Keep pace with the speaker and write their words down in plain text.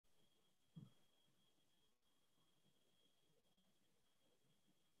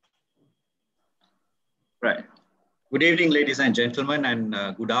Right. Good evening, ladies and gentlemen,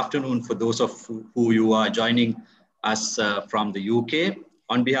 and good afternoon for those of who you are joining us from the UK.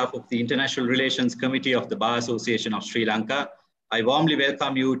 On behalf of the International Relations Committee of the Bar Association of Sri Lanka, I warmly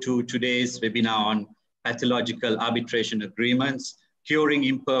welcome you to today's webinar on pathological arbitration agreements, curing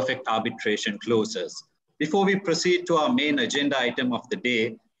imperfect arbitration clauses. Before we proceed to our main agenda item of the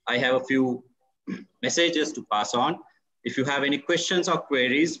day, I have a few messages to pass on. If you have any questions or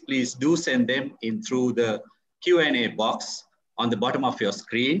queries, please do send them in through the Q&A box on the bottom of your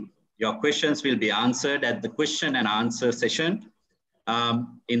screen. Your questions will be answered at the question and answer session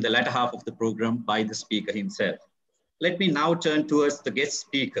in the latter half of the program by the speaker himself. Let me now turn towards the guest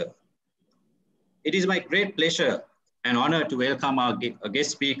speaker. It is my great pleasure and honor to welcome our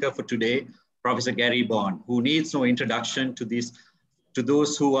guest speaker for today, Professor Gary Bourne, who needs no introduction to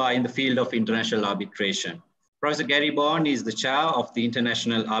those who are in the field of international arbitration. Professor Gary Bourne is the chair of the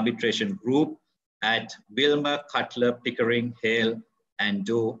International Arbitration Group at Wilmer, Cutler, Pickering, Hale, and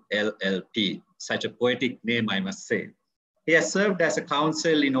Doe LLP. Such a poetic name, I must say. He has served as a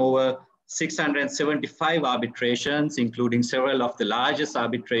counsel in over 675 arbitrations, including several of the largest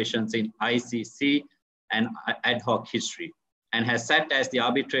arbitrations in ICC and ad hoc history, and has sat as the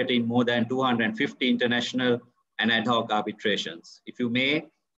arbitrator in more than 250 international and ad hoc arbitrations. If you may,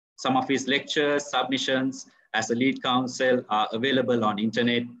 some of his lectures, submissions as a lead counsel are available on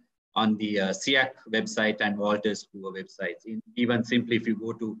internet on the SIAC website and Walters Kluwer websites. Even simply, if you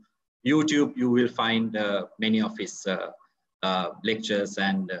go to YouTube, you will find many of his lectures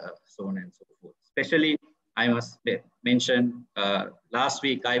and so on and so forth. Especially, I must mention, last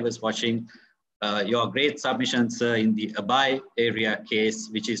week I was watching your great submissions in the Abai area case,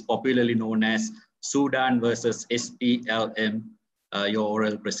 which is popularly known as Sudan versus SPLM, your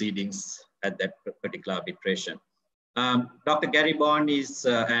oral proceedings at that particular arbitration. Dr. Gary Bourne is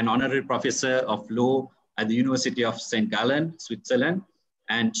an honorary professor of law at the University of St. Gallen, Switzerland,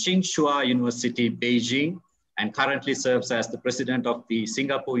 and Tsinghua University, Beijing, and currently serves as the president of the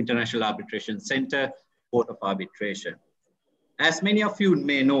Singapore International Arbitration Center, Court of Arbitration. As many of you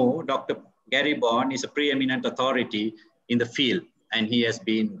may know, Dr. Gary Bourne is a preeminent authority in the field, and he has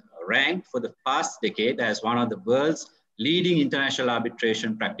been ranked for the past decade as one of the world's leading international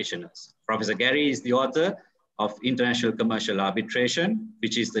arbitration practitioners. Professor Gary is the author of International Commercial Arbitration,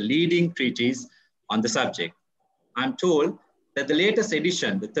 which is the leading treatise on the subject. I'm told that the latest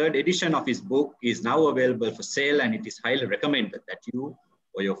edition, the third edition of his book, is now available for sale, and it is highly recommended that you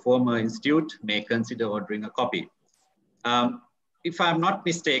or your former institute may consider ordering a copy. If I'm not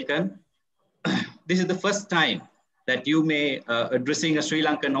mistaken, this is the first time that you may addressing a Sri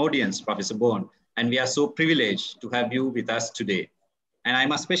Lankan audience, Professor Bourne, and we are so privileged to have you with us today. And I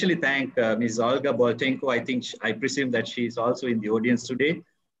must especially thank Ms. Olga Boltenko. I presume that she is also in the audience today,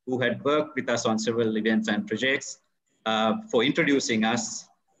 who had worked with us on several events and projects for introducing us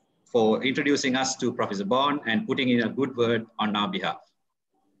to Professor Bourne and putting in a good word on our behalf.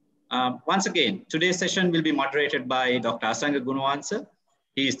 Once again, today's session will be moderated by Dr. Asanga Gunawansa.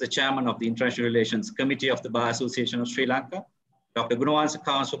 He is the chairman of the International Relations Committee of the Bar Association of Sri Lanka. Dr. Gunawansa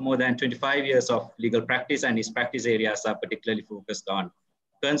accounts for more than 25 years of legal practice, and his practice areas are particularly focused on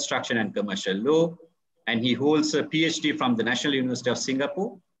construction and commercial law. And he holds a PhD from the National University of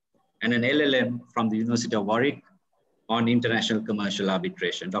Singapore and an LLM from the University of Warwick on international commercial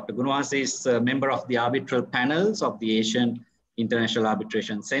arbitration. Dr. Gunawansa is a member of the arbitral panels of the Asian International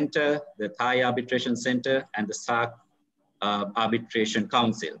Arbitration Center, the Thai Arbitration Center, and the SAARC Arbitration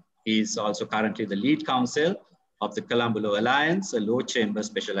Council. He is also currently the lead counsel of the Colombo Law Alliance, a law chamber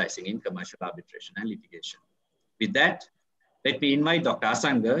specializing in commercial arbitration and litigation. With that, let me invite Dr.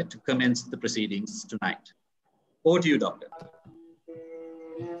 Asanga to commence the proceedings tonight. Over to you, Doctor.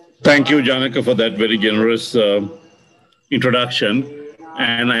 Thank you, Janaka, for that very generous introduction.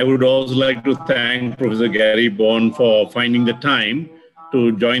 And I would also like to thank Professor Gary Bourne for finding the time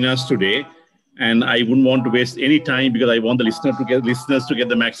to join us today. And I wouldn't want to waste any time because I want the listeners to get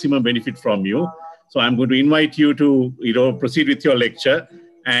the maximum benefit from you. So I'm going to invite you to proceed with your lecture.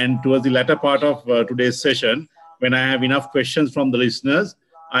 And towards the latter part of today's session, when I have enough questions from the listeners,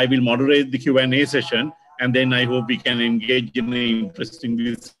 I will moderate the Q&A session. And then I hope we can engage in an interesting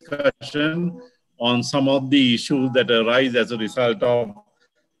discussion on some of the issues that arise as a result of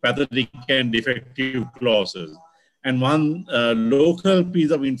pathetic and defective clauses. And one local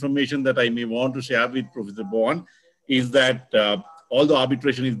piece of information that I may want to share with Professor Bourne is that although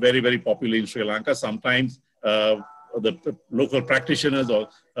arbitration is very, very popular in Sri Lanka, sometimes the local practitioners or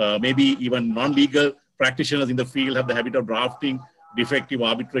maybe even non-legal practitioners in the field have the habit of drafting defective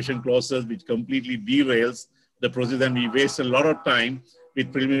arbitration clauses, which completely derails the process, and we waste a lot of time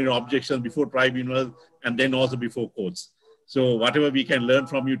with preliminary objections before tribunals and then also before courts. So whatever we can learn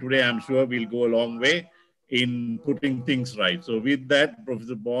from you today, I'm sure will go a long way in putting things right. So with that,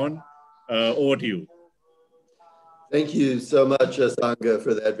 Professor Bond, over to you. Thank you so much, Asanga,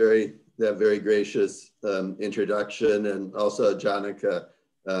 for that very gracious introduction, and also Janaka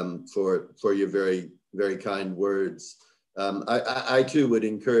for your very kind words. I too would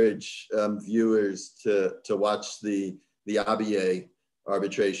encourage viewers to watch the ABIE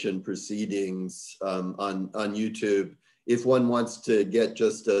arbitration proceedings on YouTube if one wants to get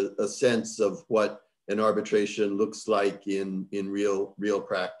just a sense of what an arbitration looks like in real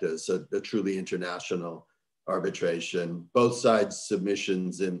practice, a truly international arbitration. Both sides'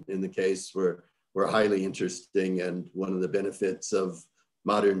 submissions in the case were highly interesting, and one of the benefits of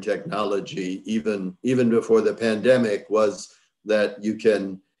modern technology, even before the pandemic, was that you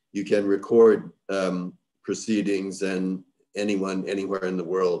can record proceedings, and anyone anywhere in the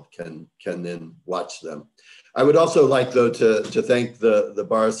world can then watch them. I would also like, though, to thank the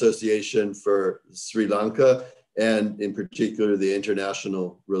Bar Association for Sri Lanka, and in particular the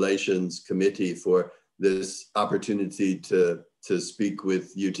International Relations Committee, for this opportunity to speak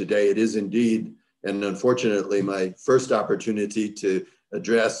with you today. It is indeed, and unfortunately, my first opportunity to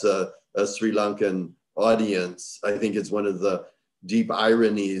address a Sri Lankan audience. I think it's one of the deep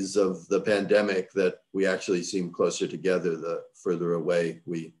ironies of the pandemic that we actually seem closer together the further away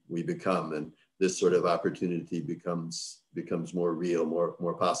we become, and this sort of opportunity becomes more real,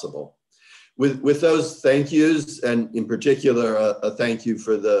 more possible. With those thank yous, and in particular a thank you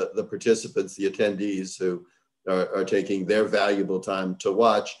for the participants, the attendees who are taking their valuable time to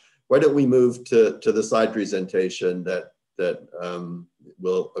watch, why don't we move to the slide presentation that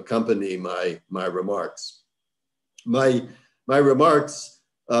will accompany my remarks. My remarks,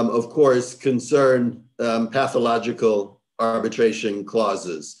 of course, concern pathological arbitration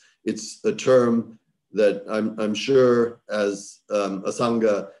clauses. It's a term that I'm sure, as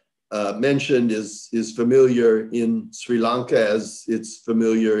Asanga mentioned, is familiar in Sri Lanka as it's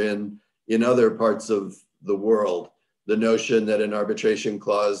familiar in other parts of the world. The notion that an arbitration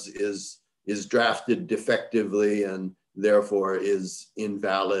clause is drafted defectively and therefore is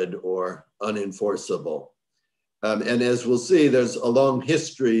invalid or unenforceable. And as we'll see, there's a long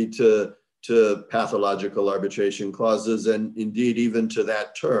history to pathological arbitration clauses, and indeed even to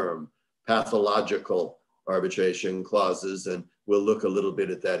that term, pathological arbitration clauses, and we'll look a little bit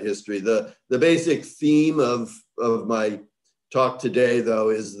at that history. The basic theme of my talk today, though,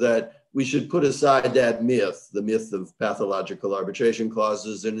 is that we should put aside that myth, the myth of pathological arbitration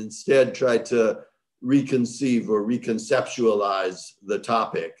clauses, and instead try to reconceive or reconceptualize the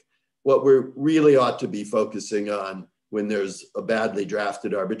topic. What we really ought to be focusing on when there's a badly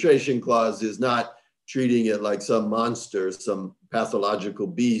drafted arbitration clause is not treating it like some monster, some pathological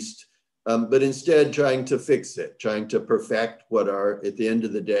beast, but instead trying to fix it, trying to perfect what are, at the end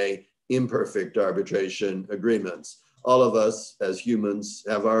of the day, imperfect arbitration agreements. All of us as humans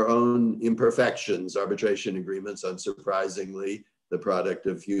have our own imperfections. Arbitration agreements, unsurprisingly, the product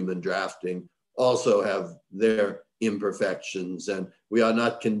of human drafting, also have their imperfections, and we ought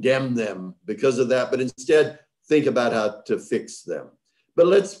not condemn them because of that, but instead think about how to fix them. But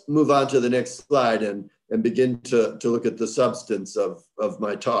let's move on to the next slide and begin to look at the substance of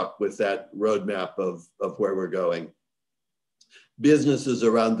my talk with that roadmap of where we're going. Businesses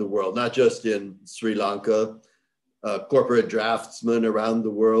around the world, not just in Sri Lanka, corporate draftsmen around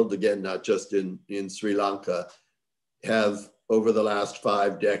the world, again, not just in Sri Lanka, have over the last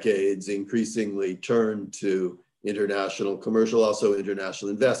 5 decades increasingly turned to international commercial, also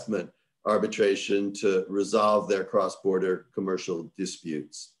international investment arbitration to resolve their cross-border commercial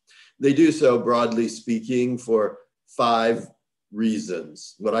disputes. They do so, broadly speaking, for 5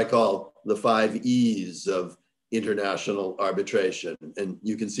 reasons, what I call the 5 E's of international arbitration. And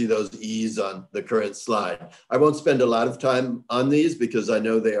you can see those E's on the current slide. I won't spend a lot of time on these because I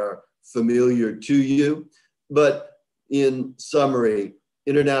know they are familiar to you, but in summary,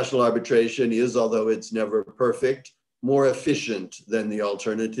 international arbitration is, although it's never perfect, more efficient than the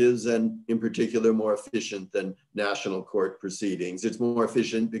alternatives, and in particular, more efficient than national court proceedings. It's more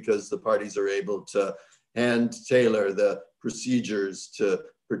efficient because the parties are able to hand tailor the procedures to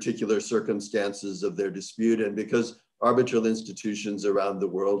particular circumstances of their dispute, and because arbitral institutions around the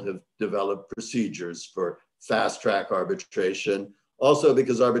world have developed procedures for fast-track arbitration. Also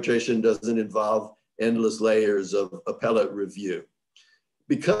because arbitration doesn't involve endless layers of appellate review.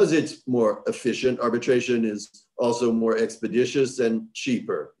 Because it's more efficient, arbitration is also more expeditious and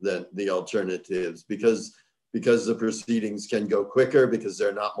cheaper than the alternatives, because the proceedings can go quicker, because there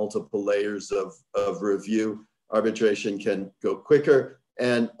are not multiple layers of review. Arbitration can go quicker,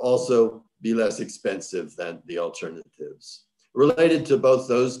 and also be less expensive than the alternatives. Related to both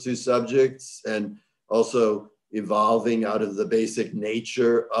those two subjects and also evolving out of the basic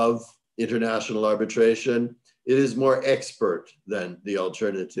nature of international arbitration, it is more expert than the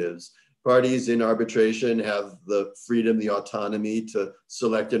alternatives. Parties in arbitration have the freedom, the autonomy to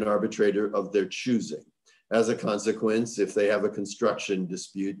select an arbitrator of their choosing. As a consequence, if they have a construction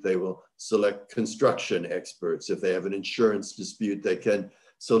dispute, they will select construction experts. If they have an insurance dispute, they can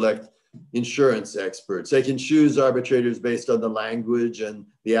select insurance experts. They can choose arbitrators based on the language and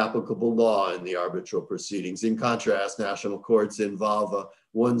the applicable law in the arbitral proceedings. In contrast, national courts involve a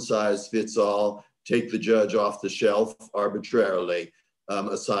one-size-fits-all, take the judge off the shelf arbitrarily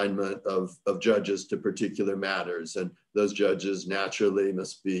assignment of judges to particular matters. And those judges naturally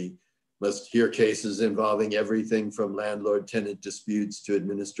must hear cases involving everything from landlord-tenant disputes to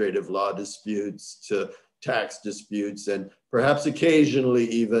administrative law disputes to tax disputes, and perhaps occasionally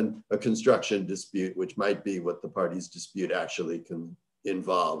even a construction dispute, which might be what the parties' dispute actually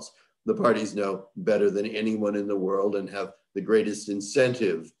involves. The parties know better than anyone in the world and have the greatest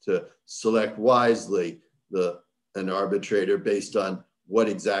incentive to select wisely an arbitrator based on what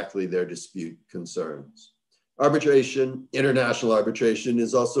exactly their dispute concerns. Arbitration, international arbitration,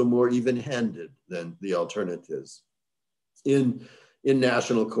 is also more even-handed than the alternatives. In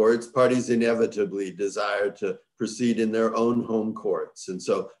national courts, parties inevitably desire to proceed in their own home courts. And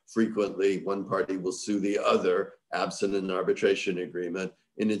so frequently one party will sue the other, absent an arbitration agreement,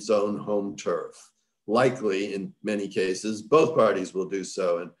 in its own home turf. Likely, in many cases, both parties will do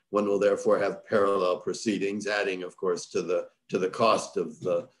so, and one will therefore have parallel proceedings, adding, of course, to the cost of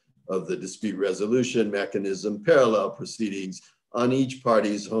the dispute resolution mechanism, parallel proceedings on each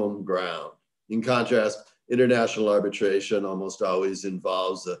party's home ground. In contrast, international arbitration almost always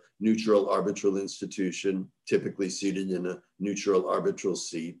involves a neutral arbitral institution, typically seated in a neutral arbitral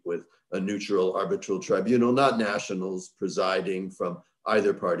seat with a neutral arbitral tribunal, not nationals presiding from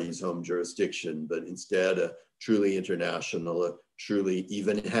either party's home jurisdiction, but instead a truly international, a truly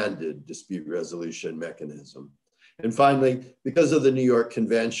even-handed dispute resolution mechanism. And finally, because of the New York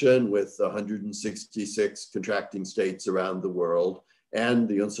Convention with 166 contracting states around the world, and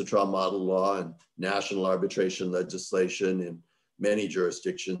the UNCITRAL model law and national arbitration legislation in many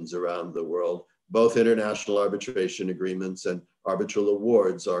jurisdictions around the world, both international arbitration agreements and arbitral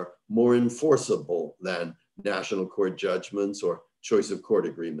awards are more enforceable than national court judgments or choice of court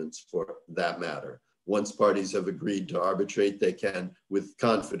agreements for that matter. Once parties have agreed to arbitrate, they can with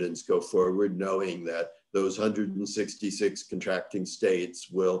confidence go forward knowing that those 166 contracting states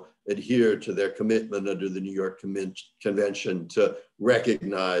will adhere to their commitment under the New York Convention to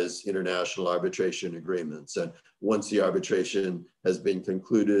recognize international arbitration agreements. And once the arbitration has been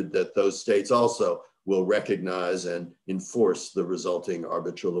concluded, that those states also will recognize and enforce the resulting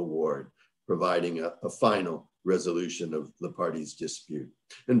arbitral award, providing a final resolution of the parties' dispute.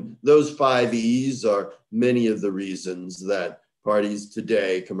 And those 5 E's are many of the reasons that parties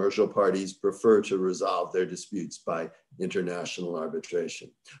today, commercial parties, prefer to resolve their disputes by international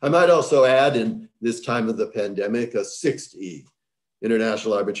arbitration. I might also add, in this time of the pandemic, a 6th E.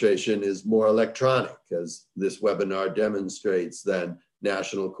 International arbitration is more electronic, as this webinar demonstrates, than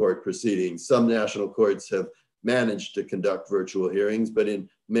national court proceedings. Some national courts have managed to conduct virtual hearings, but in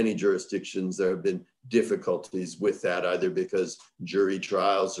many jurisdictions there have been difficulties with that, either because jury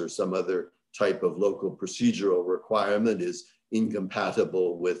trials or some other type of local procedural requirement is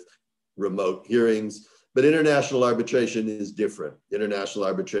incompatible with remote hearings. But international arbitration is different. International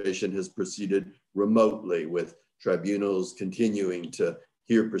arbitration has proceeded remotely, with tribunals continuing to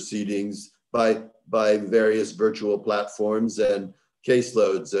hear proceedings by various virtual platforms, and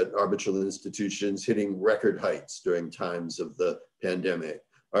caseloads at arbitral institutions hitting record heights during times of the pandemic.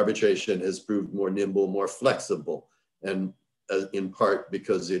 Arbitration has proved more nimble, more flexible, and in part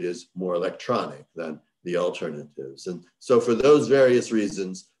because it is more electronic than the alternatives. And so for those various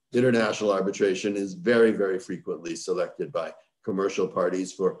reasons, international arbitration is very, very frequently selected by commercial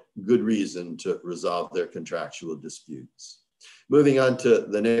parties for good reason to resolve their contractual disputes. Moving on to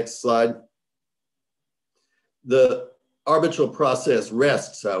the next slide. The arbitral process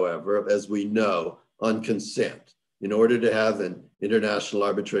rests, however, as we know, on consent. In order to have an international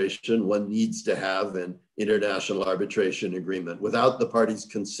arbitration, one needs to have an international arbitration agreement. Without the parties'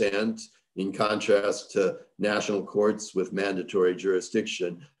 consent, in contrast to national courts with mandatory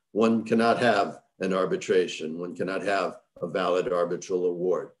jurisdiction, one cannot have an arbitration. One cannot have a valid arbitral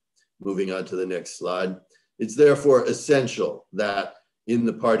award. Moving on to the next slide. It's therefore essential that in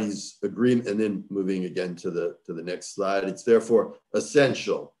the parties' agreement, and then moving again to the next slide, it's therefore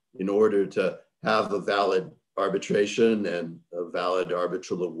essential in order to have a valid arbitration and a valid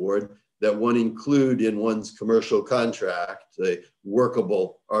arbitral award, that one include in one's commercial contract a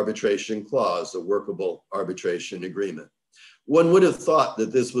workable arbitration clause, a workable arbitration agreement. One would have thought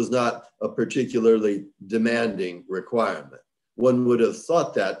that this was not a particularly demanding requirement. One would have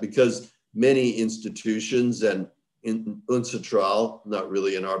thought that because many institutions, and in UNCITRAL, not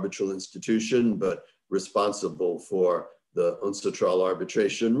really an arbitral institution, but responsible for the UNCITRAL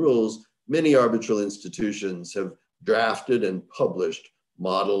arbitration rules, many arbitral institutions have drafted and published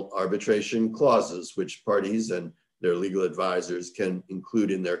model arbitration clauses, which parties and their legal advisors can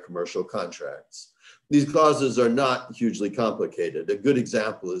include in their commercial contracts. These clauses are not hugely complicated. A good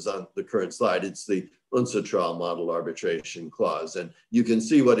example is on the current slide. It's the UNCITRAL model arbitration clause, and you can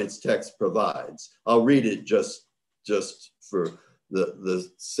see what its text provides. I'll read it just for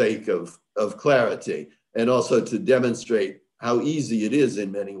the sake of clarity, and also to demonstrate how easy it is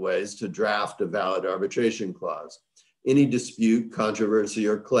in many ways to draft a valid arbitration clause. Any dispute, controversy,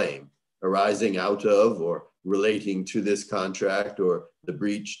 or claim arising out of or relating to this contract or the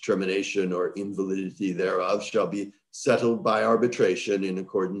breach, termination, or invalidity thereof shall be settled by arbitration in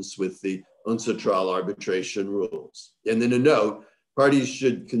accordance with the UNCITRAL arbitration rules. And then a note, parties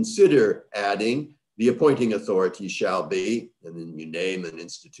should consider adding the appointing authority shall be, and then you name an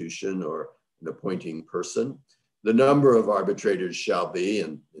institution or an appointing person. The number of arbitrators shall be,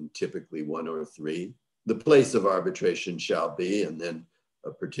 and typically 1 or 3. The place of arbitration shall be, and then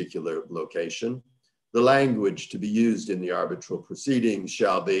a particular location. The language to be used in the arbitral proceedings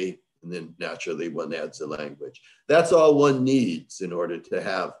shall be, and then naturally one adds a language. That's all one needs in order to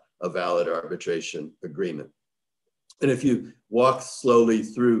have a valid arbitration agreement. And if you walk slowly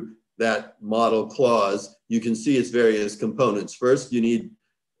through that model clause, you can see its various components. First, you need,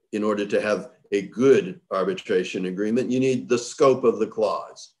 in order to have a good arbitration agreement, you need the scope of the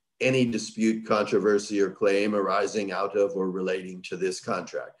clause. Any dispute, controversy, or claim arising out of or relating to this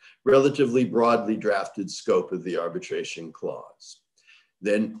contract. Relatively broadly drafted scope of the arbitration clause.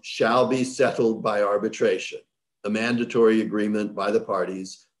 Then shall be settled by arbitration, a mandatory agreement by the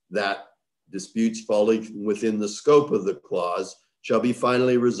parties that disputes falling within the scope of the clause shall be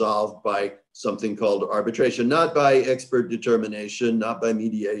finally resolved by something called arbitration, not by expert determination, not by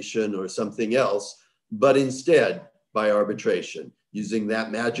mediation or something else, but instead by arbitration, using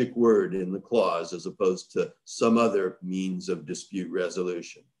that magic word in the clause as opposed to some other means of dispute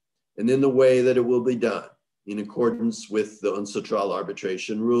resolution. And in the way that it will be done, in accordance with the UNCITRAL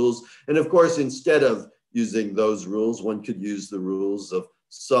arbitration rules. And of course, instead of using those rules, one could use the rules of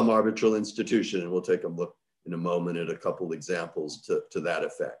some arbitral institution, and we'll take a look in a moment at a couple examples to that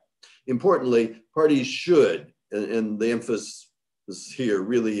effect. Importantly, parties should, and the emphasis here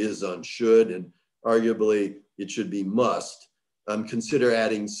really is on should, and arguably it should be must, consider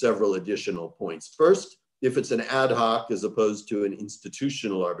adding several additional points. First, if it's an ad hoc as opposed to an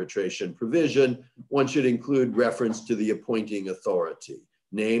institutional arbitration provision, one should include reference to the appointing authority.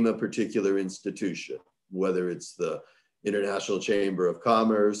 Name a particular institution, whether it's the International Chamber of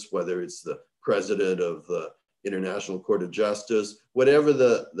Commerce, whether it's the president of the International Court of Justice, whatever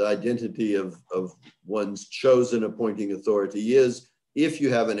the identity of one's chosen appointing authority is. If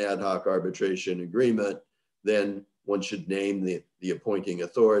you have an ad hoc arbitration agreement, then one should name the appointing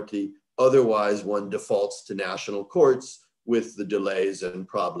authority. Otherwise, one defaults to national courts with the delays and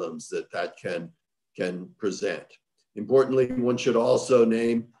problems that can present. Importantly, one should also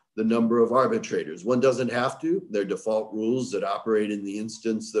name the number of arbitrators. One doesn't have to. There are default rules that operate in the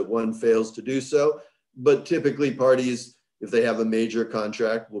instance that one fails to do so. But typically parties, if they have a major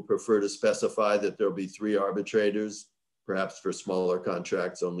contract, will prefer to specify that there'll be 3 arbitrators, perhaps for smaller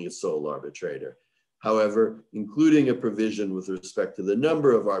contracts, only a sole arbitrator. However, including a provision with respect to the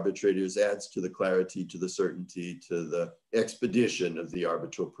number of arbitrators adds to the clarity, to the certainty, to the expedition of the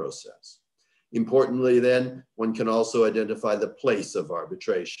arbitral process. Importantly then, one can also identify the place of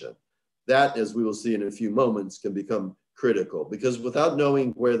arbitration. That, as we will see in a few moments, can become critical because without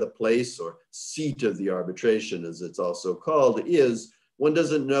knowing where the place or seat of the arbitration, as it's also called, is, one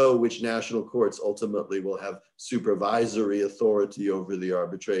doesn't know which national courts ultimately will have supervisory authority over the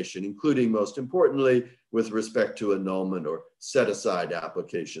arbitration, including, most importantly, with respect to annulment or set-aside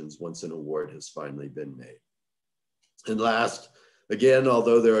applications once an award has finally been made. And last, again,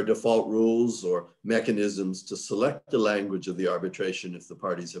 although there are default rules or mechanisms to select the language of the arbitration if the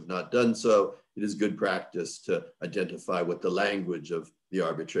parties have not done so, it is good practice to identify what the language of the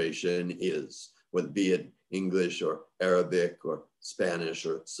arbitration is, whether be it English or Arabic or Spanish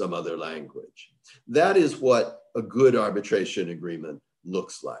or some other language. That is what a good arbitration agreement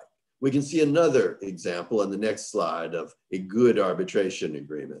looks like. We can see another example on the next slide of a good arbitration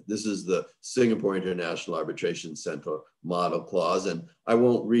agreement. This is the Singapore International Arbitration Center model clause, and I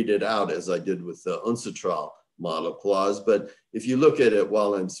won't read it out as I did with the UNCITRAL model clause, but if you look at it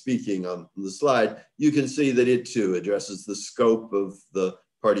while I'm speaking on the slide, you can see that it too addresses the scope of the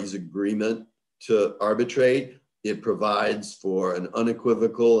parties' agreement to arbitrate. It provides for an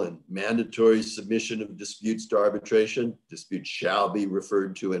unequivocal and mandatory submission of disputes to arbitration. Disputes shall be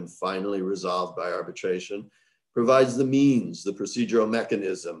referred to and finally resolved by arbitration. Provides the means, the procedural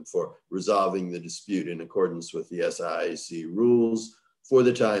mechanism for resolving the dispute in accordance with the SIAC rules for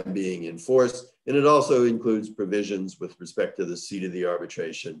the time being enforced. And it also includes provisions with respect to the seat of the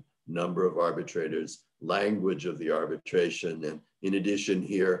arbitration, number of arbitrators, language of the arbitration, and in addition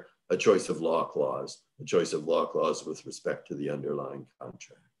here, a choice of law clause with respect to the underlying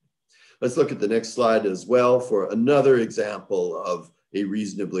contract. Let's look at the next slide as well for another example of a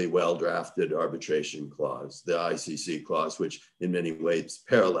reasonably well-drafted arbitration clause, the ICC clause, which in many ways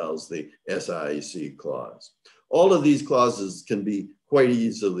parallels the SIAC clause. All of these clauses can be quite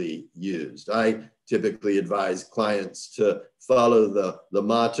easily used. I typically advise clients to follow the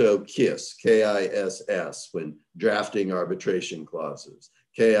motto KISS, K-I-S-S, when drafting arbitration clauses.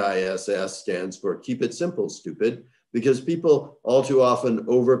 KISS stands for keep it simple, stupid, because people all too often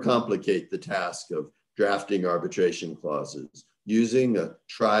overcomplicate the task of drafting arbitration clauses. Using a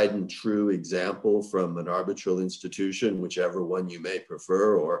tried and true example from an arbitral institution, whichever one you may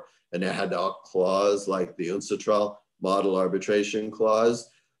prefer, or an ad hoc clause like the UNCITRAL model arbitration clause,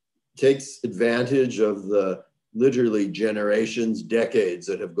 takes advantage of the literally generations, decades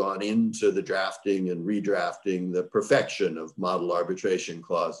that have gone into the drafting and redrafting the perfection of model arbitration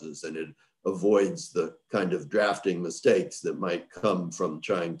clauses, and it avoids the kind of drafting mistakes that might come from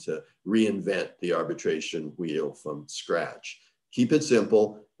trying to reinvent the arbitration wheel from scratch. Keep it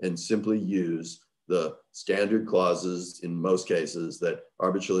simple and simply use the standard clauses in most cases that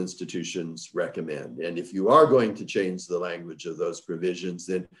arbitral institutions recommend. And if you are going to change the language of those provisions,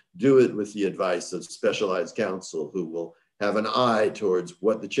 then do it with the advice of specialized counsel who will have an eye towards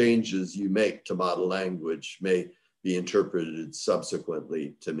what the changes you make to model language may be interpreted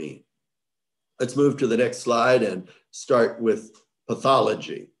subsequently to mean. Let's move to the next slide and start with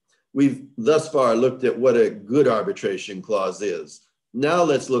pathology. We've thus far looked at what a good arbitration clause is. Now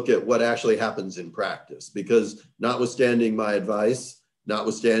let's look at what actually happens in practice, because notwithstanding my advice,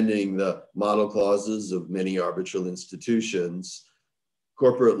 notwithstanding the model clauses of many arbitral institutions,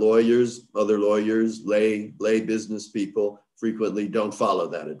 corporate lawyers, other lawyers, lay business people frequently don't follow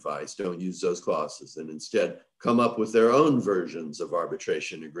that advice, don't use those clauses, and instead come up with their own versions of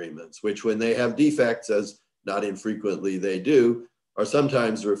arbitration agreements, which when they have defects, as not infrequently they do, are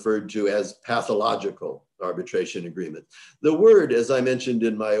sometimes referred to as pathological arbitration agreement. The word, as I mentioned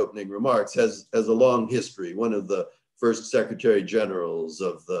in my opening remarks, has a long history. One of the first Secretary Generals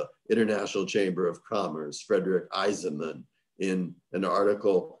of the International Chamber of Commerce, Frederick Eisenman, in an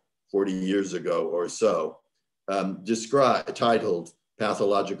article 40 years ago or so, titled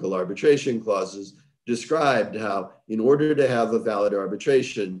Pathological Arbitration Clauses, described how in order to have a valid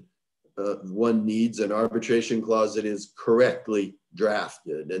arbitration, one needs an arbitration clause that is correctly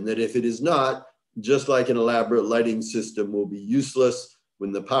drafted, and that if it is not, just like an elaborate lighting system will be useless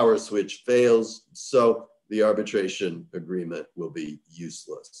when the power switch fails, so the arbitration agreement will be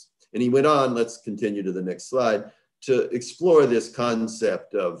useless. And he went on, let's continue to the next slide, to explore this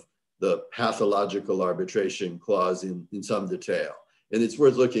concept of the pathological arbitration clause in some detail. And it's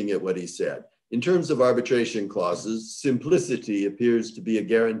worth looking at what he said. In terms of arbitration clauses, simplicity appears to be a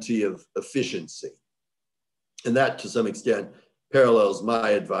guarantee of efficiency. And that, to some extent, parallels my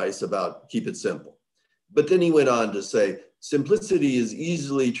advice about keep it simple. But then he went on to say, simplicity is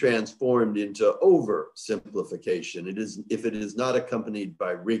easily transformed into oversimplification. If it is not accompanied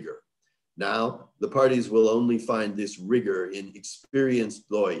by rigor. Now, the parties will only find this rigor in experienced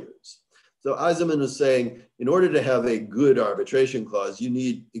lawyers. So Eisenman is saying, in order to have a good arbitration clause, you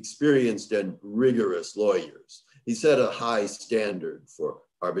need experienced and rigorous lawyers. He set a high standard for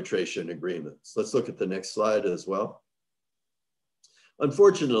arbitration agreements. Let's look at the next slide as well.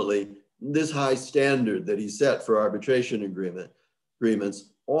 Unfortunately, this high standard that he set for arbitration agreements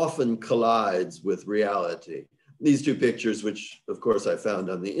often collides with reality. These two pictures, which of course I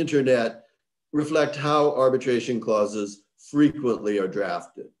found on the internet, reflect how arbitration clauses frequently are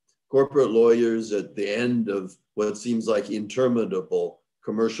drafted. Corporate lawyers at the end of what seems like interminable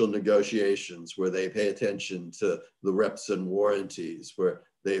commercial negotiations, where they pay attention to the reps and warranties, where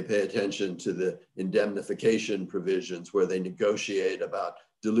they pay attention to the indemnification provisions, where they negotiate about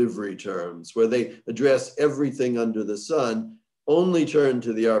delivery terms, where they address everything under the sun, only turn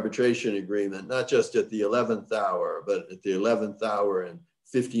to the arbitration agreement, not just at the 11th hour, but at the 11th hour and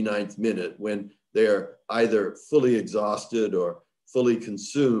 59th minute, when they're either fully exhausted or fully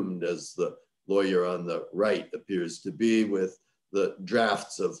consumed, as the lawyer on the right appears to be, with the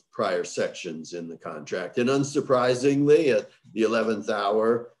drafts of prior sections in the contract. And unsurprisingly, at the 11th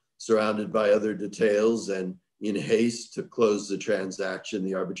hour, surrounded by other details and in haste to close the transaction,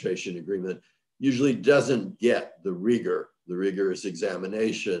 the arbitration agreement usually doesn't get the rigorous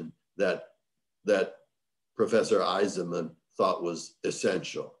examination that Professor Eisenman thought was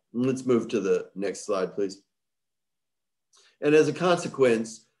essential. And let's move to the next slide, please. And as a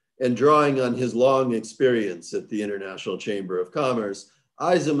consequence, and drawing on his long experience at the International Chamber of Commerce,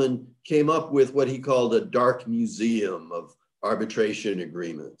 Eisenman came up with what he called a dark museum of arbitration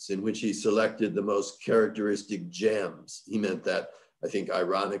agreements, in which he selected the most characteristic gems. He meant that, I think,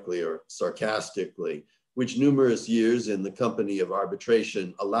 ironically or sarcastically, which numerous years in the company of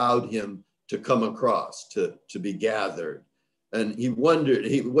arbitration allowed him to come across, to be gathered. And he wondered,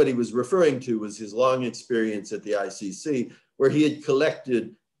 what he was referring to was his long experience at the ICC, where he had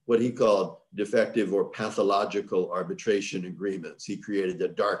collected what he called defective or pathological arbitration agreements. He created a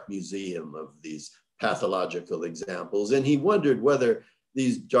dark museum of these pathological examples. And he wondered whether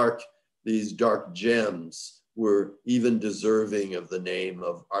these dark gems were even deserving of the name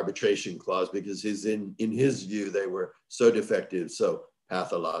of arbitration clause, because in his view, they were so defective, so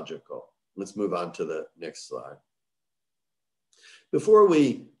pathological. Let's move on to the next slide. Before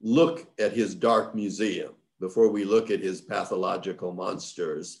we look at his dark museum, before we look at his pathological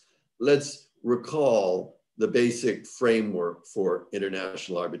monsters, let's recall the basic framework for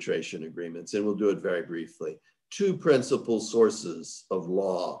international arbitration agreements, and we'll do it very briefly. Two principal sources of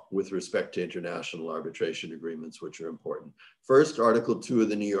law with respect to international arbitration agreements, which are important. First, Article 2 of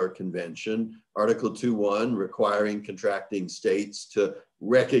the New York Convention, Article 2.1, requiring contracting states to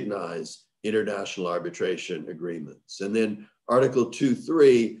recognize international arbitration agreements. And then Article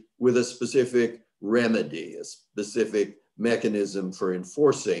 2.3 with a specific remedy, a specific mechanism for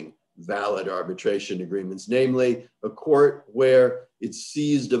enforcing valid arbitration agreements, namely a court where it's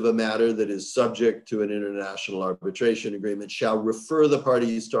seized of a matter that is subject to an international arbitration agreement shall refer the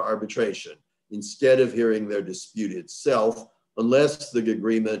parties to arbitration instead of hearing their dispute itself, unless the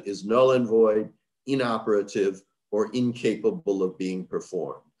agreement is null and void, inoperative, or incapable of being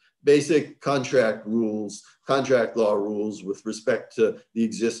performed. Basic contract rules, contract law rules with respect to the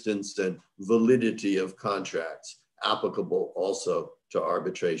existence and validity of contracts, applicable also to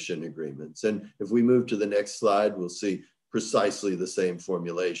arbitration agreements. And if we move to the next slide, we'll see precisely the same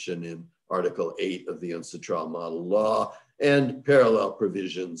formulation in Article 8 of the UNCITRAL model law and parallel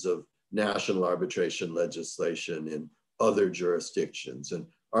provisions of national arbitration legislation in other jurisdictions. And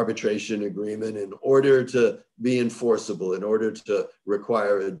arbitration agreement, in order to be enforceable, in order to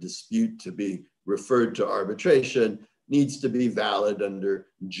require a dispute to be referred to arbitration, needs to be valid under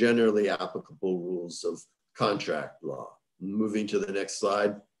generally applicable rules of contract law. Moving to the next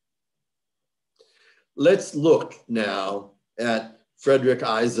slide. Let's look now at Frederick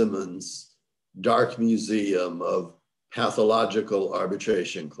Eisenman's dark museum of pathological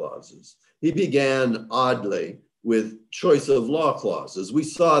arbitration clauses. He began, oddly, with choice of law clauses. We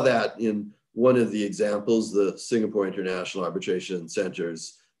saw that in one of the examples, the Singapore International Arbitration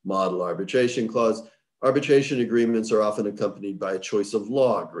Center's model arbitration clause. Arbitration agreements are often accompanied by a choice of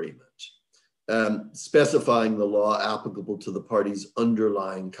law agreement, specifying the law applicable to the party's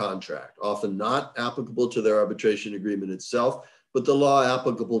underlying contract, often not applicable to their arbitration agreement itself, but the law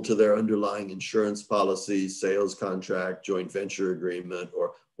applicable to their underlying insurance policy, sales contract, joint venture agreement,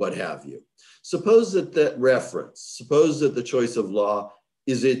 or what have you. Suppose that suppose that the choice of law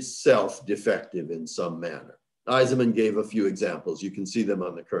is itself defective in some manner. Eisenman gave a few examples. You can see them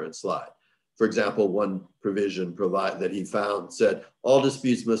on the current slide. For example, one provision that he found said, all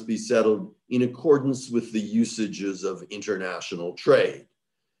disputes must be settled in accordance with the usages of international trade.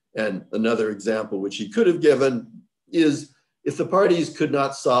 And another example which he could have given is, if the parties could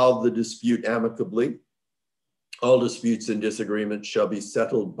not solve the dispute amicably, all disputes and disagreements shall be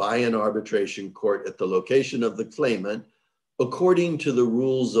settled by an arbitration court at the location of the claimant, according to the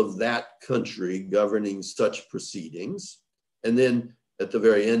rules of that country governing such proceedings. And then at the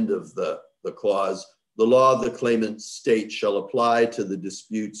very end of the clause, the law of the claimant state shall apply to the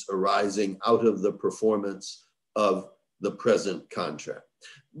disputes arising out of the performance of the present contract.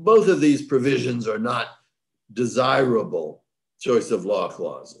 Both of these provisions are not desirable choice of law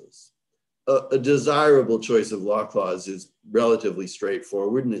clauses. A desirable choice of law clause is relatively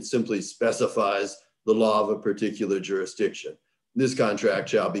straightforward, and it simply specifies the law of a particular jurisdiction. This contract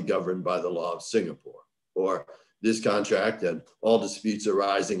shall be governed by the law of Singapore, or this contract and all disputes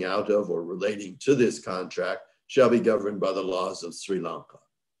arising out of or relating to this contract shall be governed by the laws of Sri Lanka.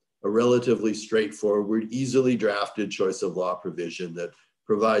 A relatively straightforward, easily drafted choice of law provision that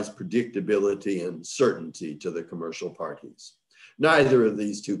provides predictability and certainty to the commercial parties. Neither of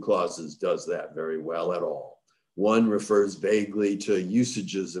these two clauses does that very well at all. One refers vaguely to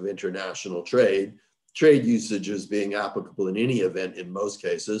usages of international trade usages being applicable in any event in most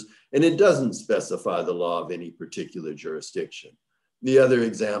cases, and it doesn't specify the law of any particular jurisdiction. The other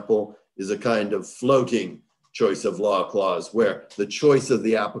example is a kind of floating choice of law clause where the choice of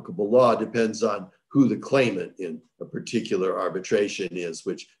the applicable law depends on who the claimant in a particular arbitration is,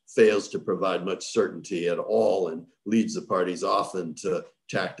 which fails to provide much certainty at all and leads the parties often to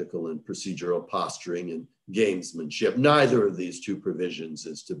tactical and procedural posturing and gamesmanship. Neither of these two provisions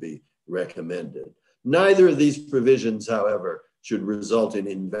is to be recommended. Neither of these provisions, however, should result in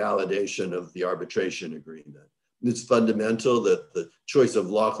invalidation of the arbitration agreement. It's fundamental that the choice of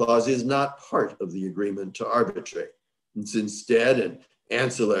law clause is not part of the agreement to arbitrate. It's instead an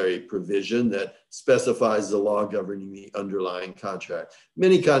ancillary provision that specifies the law governing the underlying contract.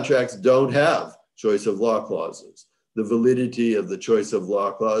 Many contracts don't have choice of law clauses. The validity of the choice of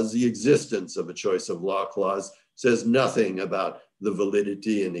law clause, the existence of a choice of law clause, says nothing about the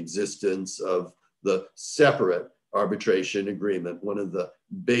validity and existence of the separate arbitration agreement. One of the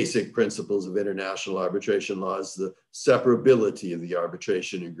basic principles of international arbitration law is the separability of the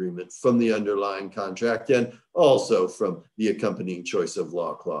arbitration agreement from the underlying contract and also from the accompanying choice of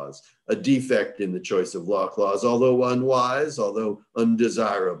law clause. A defect in the choice of law clause, although unwise, although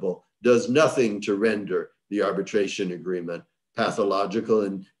undesirable, does nothing to render the arbitration agreement pathological,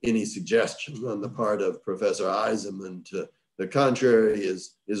 and any suggestion on the part of Professor Eisenman to the contrary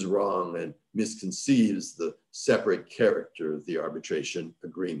is wrong and misconceives the separate character of the arbitration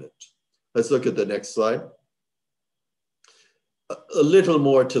agreement. Let's look at the next slide. A little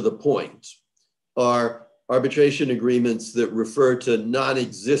more to the point are arbitration agreements that refer to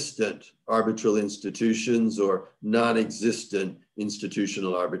non-existent arbitral institutions or non-existent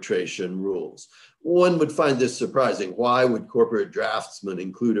institutional arbitration rules. One would find this surprising. Why would corporate draftsmen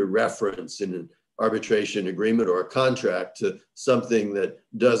include a reference in an arbitration agreement or a contract to something that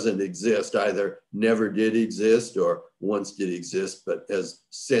doesn't exist, either never did exist or once did exist, but has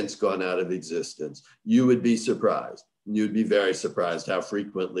since gone out of existence? You would be surprised. You'd be very surprised how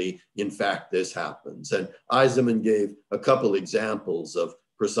frequently, in fact, this happens. And Eisenman gave a couple examples of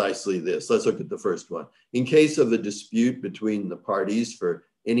precisely this. Let's look at the first one. In case of a dispute between the parties for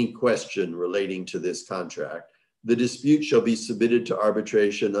any question relating to this contract, the dispute shall be submitted to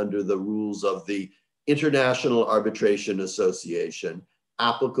arbitration under the rules of the International Arbitration Association,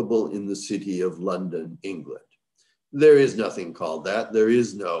 applicable in the City of London, England. There is nothing called that. There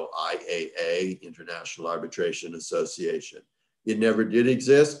is no IAA, International Arbitration Association. It never did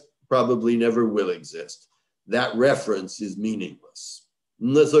exist, probably never will exist. That reference is meaningless.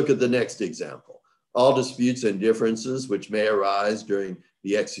 And let's look at the next example. All disputes and differences which may arise during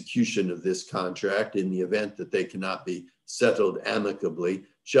the execution of this contract in the event that they cannot be settled amicably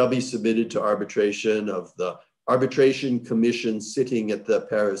shall be submitted to arbitration of the Arbitration Commission sitting at the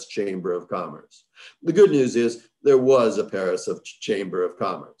Paris Chamber of Commerce. The good news is there was a Paris Chamber of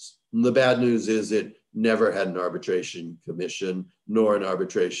Commerce. And the bad news is it never had an arbitration commission, nor an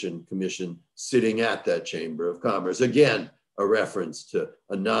arbitration commission sitting at that Chamber of Commerce. Again, a reference to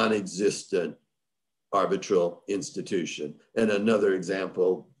a non-existent arbitral institution. And another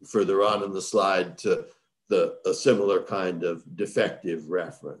example further on in the slide to a similar kind of defective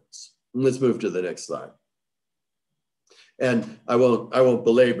reference. And let's move to the next slide. And I won't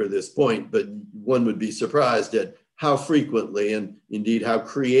belabor this point, but one would be surprised at how frequently and indeed how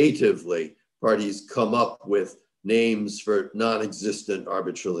creatively parties come up with names for non-existent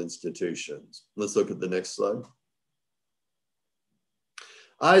arbitral institutions. Let's look at the next slide.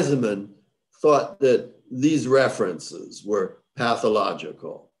 Eisenman thought that these references were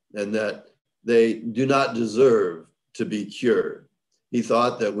pathological and that they do not deserve to be cured. He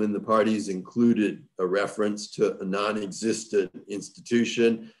thought that when the parties included a reference to a non-existent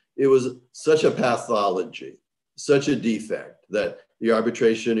institution, it was such a pathology, such a defect, that the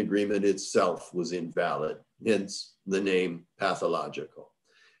arbitration agreement itself was invalid, hence the name pathological.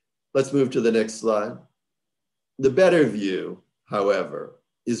 Let's move to the next slide. The better view, however,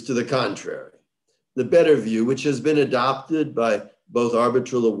 is to the contrary. The better view, which has been adopted by both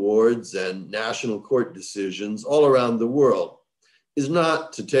arbitral awards and national court decisions all around the world, is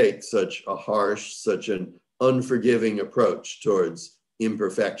not to take such a harsh, such an unforgiving approach towards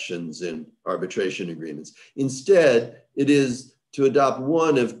imperfections in arbitration agreements. Instead, it is to adopt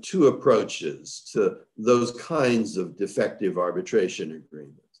one of two approaches to those kinds of defective arbitration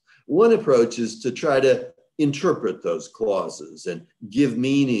agreements. One approach is to try to interpret those clauses and give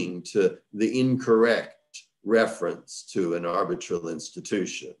meaning to the incorrect reference to an arbitral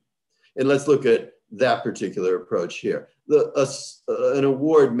institution. And let's look at that particular approach here. An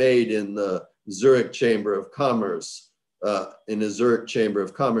award made in the Zurich Chamber of Commerce, in a Zurich Chamber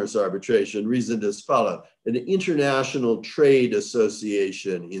of Commerce arbitration, reasoned as follows: an international trade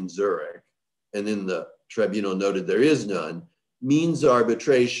association in Zurich, and in the tribunal noted there is none, means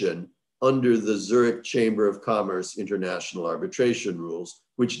arbitration under the Zurich Chamber of Commerce international arbitration rules,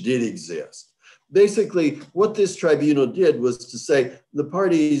 which did exist. Basically, what this tribunal did was to say the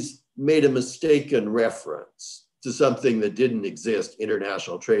parties made a mistaken reference to something that didn't exist,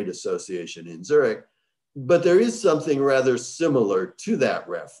 International Trade Association in Zurich, but there is something rather similar to that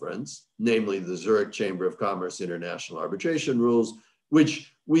reference, namely the Zurich Chamber of Commerce international arbitration rules,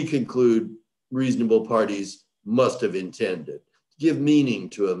 which we conclude reasonable parties must have intended. Give meaning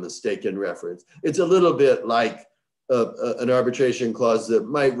to a mistaken reference. It's a little bit like an arbitration clause that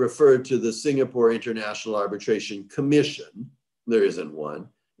might refer to the Singapore International Arbitration Commission. There isn't one.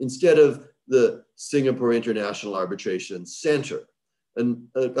 Instead of the Singapore International Arbitration Center. And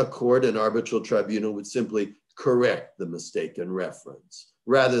a court, an arbitral tribunal, would simply correct the mistaken reference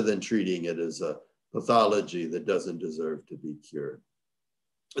rather than treating it as a pathology that doesn't deserve to be cured.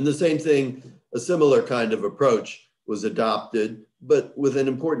 And the same thing, a similar kind of approach was adopted, but with an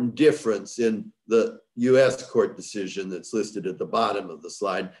important difference in the US court decision that's listed at the bottom of the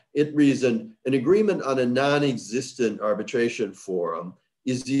slide. It reasoned an agreement on a non-existent arbitration forum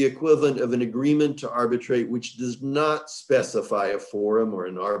is the equivalent of an agreement to arbitrate which does not specify a forum or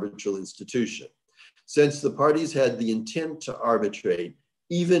an arbitral institution. Since the parties had the intent to arbitrate,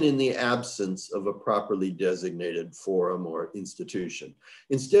 even in the absence of a properly designated forum or institution.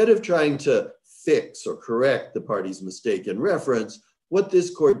 Instead of trying to fix or correct the party's mistaken reference, what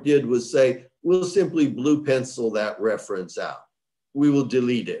this court did was say, we'll simply blue pencil that reference out. We will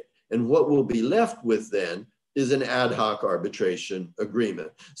delete it. And what we'll be left with then is an ad hoc arbitration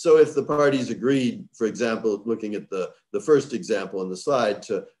agreement. So if the parties agreed, for example, looking at the first example on the slide,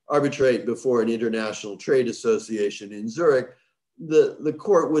 to arbitrate before an international trade association in Zurich, the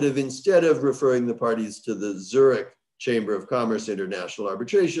court would have, instead of referring the parties to the Zurich Chamber of Commerce international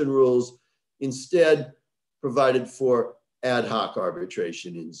arbitration rules, instead provided for ad hoc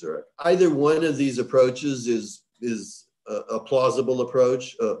arbitration in Zurich. Either one of these approaches is a plausible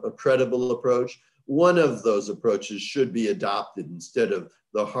approach, a credible approach. One of those approaches should be adopted instead of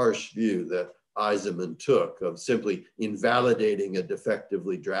the harsh view that Eisenman took of simply invalidating a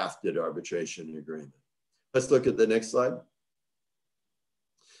defectively drafted arbitration agreement. Let's look at the next slide.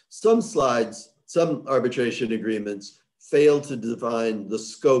 Some arbitration agreements fail to define the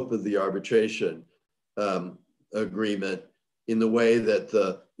scope of the arbitration agreement in the way that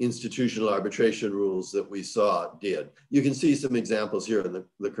the institutional arbitration rules that we saw did. You can see some examples here in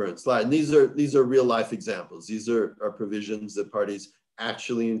the current slide. And these are real life examples. These are provisions that parties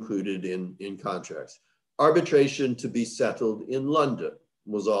actually included in contracts. Arbitration to be settled in London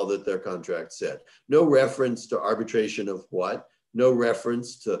was all that their contract said. No reference to arbitration of what, no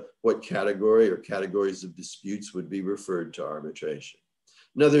reference to what category or categories of disputes would be referred to arbitration.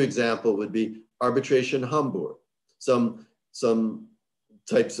 Another example would be arbitration Hamburg. Some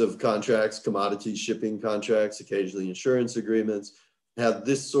types of contracts, commodity shipping contracts, occasionally insurance agreements, have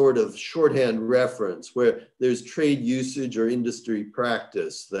this sort of shorthand reference where there's trade usage or industry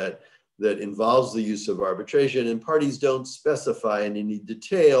practice that involves the use of arbitration, and parties don't specify in any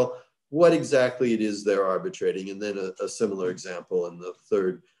detail what exactly it is they're arbitrating. And then a similar example in the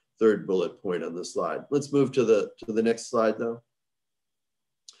third bullet point on the slide. Let's move to the next slide though.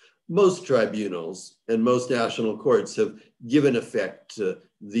 Most tribunals and most national courts have given effect to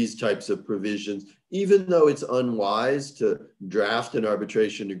these types of provisions, even though it's unwise to draft an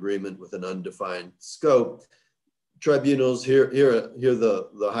arbitration agreement with an undefined scope. Tribunals here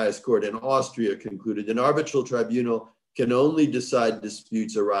the highest court in Austria concluded an arbitral tribunal can only decide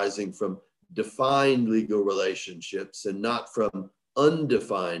disputes arising from defined legal relationships and not from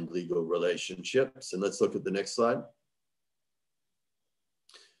undefined legal relationships. And let's look at the next slide.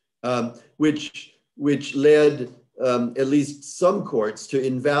 Which led at least some courts to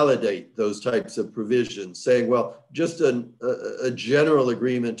invalidate those types of provisions, saying, well, just a general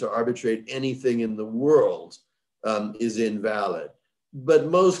agreement to arbitrate anything in the world is invalid. But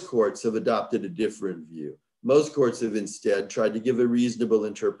most courts have adopted a different view. Most courts have instead tried to give a reasonable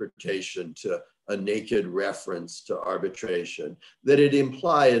interpretation to a naked reference to arbitration, that it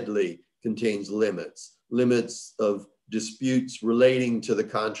impliedly contains limits of disputes relating to the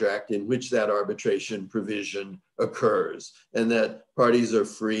contract in which that arbitration provision occurs, and that parties are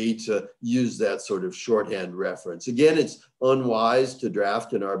free to use that sort of shorthand reference. Again, it's unwise to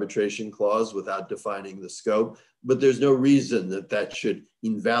draft an arbitration clause without defining the scope, but there's no reason that that should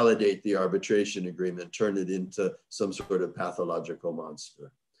invalidate the arbitration agreement, turn it into some sort of pathological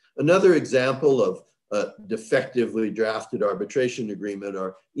monster. Another example of a defectively drafted arbitration agreement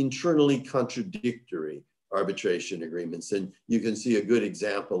are internally contradictory arbitration agreements. And you can see a good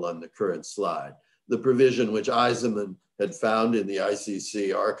example on the current slide. The provision which Eisenman had found in the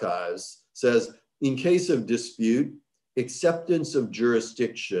ICC archives says, in case of dispute, acceptance of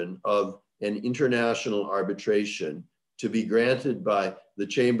jurisdiction of an international arbitration to be granted by the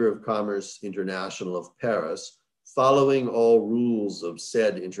Chamber of Commerce International of Paris, following all rules of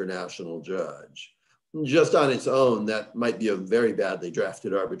said international judge. Just on its own, that might be a very badly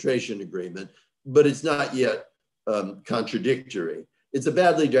drafted arbitration agreement, but it's not yet contradictory. It's a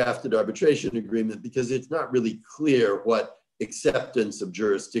badly drafted arbitration agreement because it's not really clear what acceptance of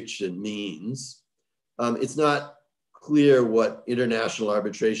jurisdiction means. It's not clear what international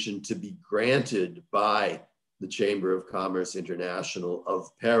arbitration to be granted by the Chamber of Commerce International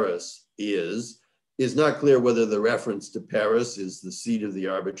of Paris is. It's not clear whether the reference to Paris is the seat of the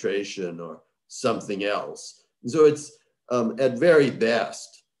arbitration or something else. So it's at very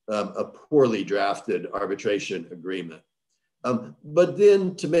best, a poorly drafted arbitration agreement. But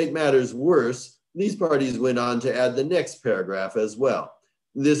then to make matters worse, these parties went on to add the next paragraph as well.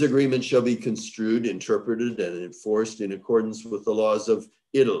 This agreement shall be construed, interpreted, and enforced in accordance with the laws of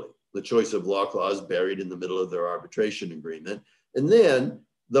Italy, the choice of law clause buried in the middle of their arbitration agreement. And then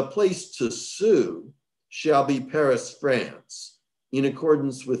the place to sue shall be Paris, France, in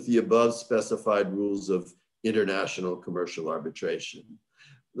accordance with the above specified rules of international commercial arbitration.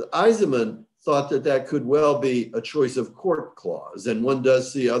 Eisenman thought that that could well be a choice of court clause, and one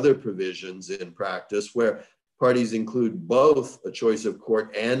does see other provisions in practice where parties include both a choice of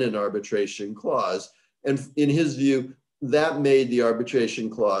court and an arbitration clause. And in his view, that made the arbitration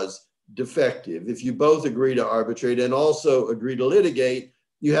clause defective. If you both agree to arbitrate and also agree to litigate,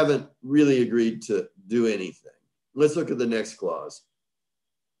 you haven't really agreed to do anything. Let's look at the next clause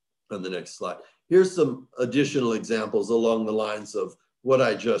on the next slide. Here's some additional examples along the lines of what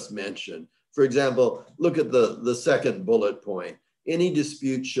I just mentioned. For example, look at the second bullet point. Any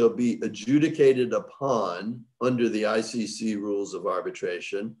dispute shall be adjudicated upon under the ICC rules of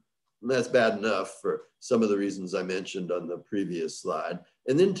arbitration. And that's bad enough for some of the reasons I mentioned on the previous slide.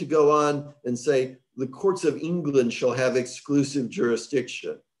 And then to go on and say, the courts of England shall have exclusive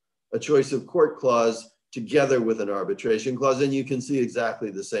jurisdiction, a choice of court clause together with an arbitration clause. And you can see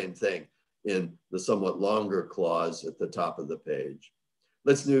exactly the same thing in the somewhat longer clause at the top of the page.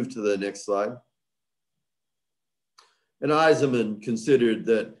 Let's move to the next slide. And Eisenman considered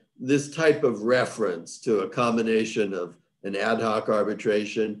that this type of reference to a combination of an ad hoc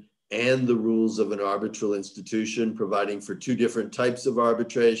arbitration and the rules of an arbitral institution providing for two different types of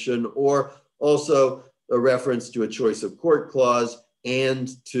arbitration, or also a reference to a choice of court clause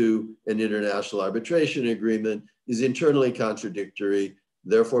and to an international arbitration agreement, is internally contradictory,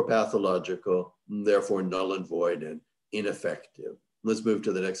 therefore pathological, therefore null and void and ineffective. Let's move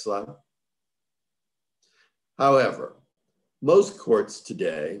to the next slide. However, most courts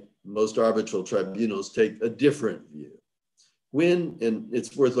today, most arbitral tribunals take a different view. When, and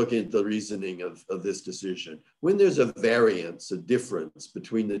it's worth looking at the reasoning of this decision, when there's a variance, a difference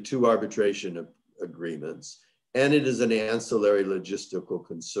between the two arbitration agreements, and it is an ancillary logistical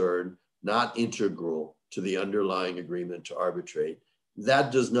concern, not integral to the underlying agreement to arbitrate,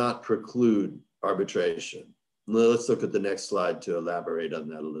 that does not preclude arbitration. Let's look at the next slide to elaborate on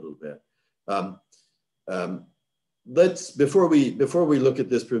that a little bit. Before we look at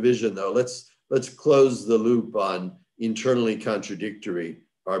this provision though, let's close the loop on internally contradictory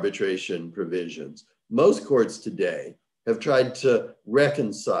arbitration provisions. Most courts today have tried to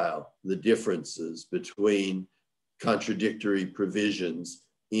reconcile the differences between contradictory provisions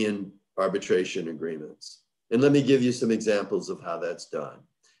in arbitration agreements. And let me give you some examples of how that's done.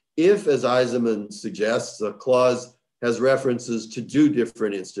 If, as Eisenman suggests, a clause has references to two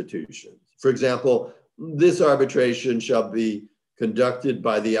different institutions, for example, this arbitration shall be conducted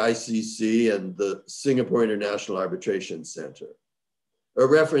by the ICC and the Singapore International Arbitration Center, a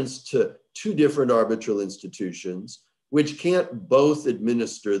reference to two different arbitral institutions which can't both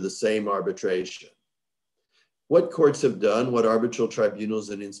administer the same arbitration. What courts have done, what arbitral tribunals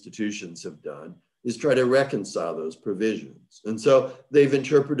and institutions have done, is try to reconcile those provisions. And so they've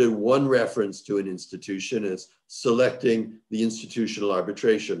interpreted one reference to an institution as selecting the institutional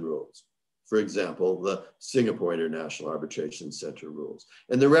arbitration rules. for example, the Singapore International Arbitration Center rules,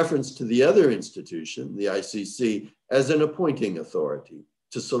 and the reference to the other institution, the ICC, as an appointing authority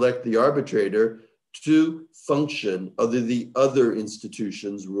to select the arbitrator to function under the other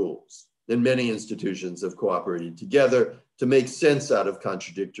institution's rules. And many institutions have cooperated together to make sense out of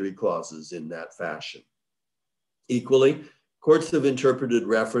contradictory clauses in that fashion. Equally, courts have interpreted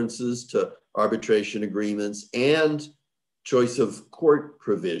references to arbitration agreements and choice of court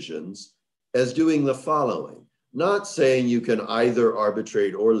provisions as doing the following, not saying you can either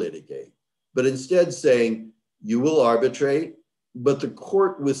arbitrate or litigate, but instead saying you will arbitrate, but the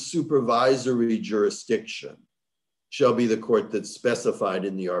court with supervisory jurisdiction shall be the court that's specified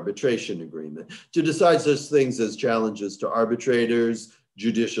in the arbitration agreement to decide such things as challenges to arbitrators,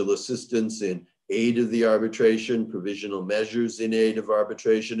 judicial assistance in aid of the arbitration, provisional measures in aid of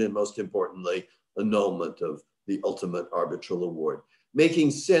arbitration, and most importantly, annulment of the ultimate arbitral award,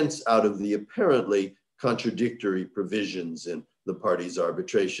 making sense out of the apparently contradictory provisions in the parties'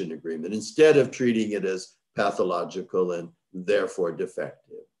 arbitration agreement, instead of treating it as pathological and therefore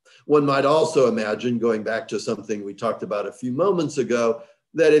defective. One might also imagine, going back to something we talked about a few moments ago,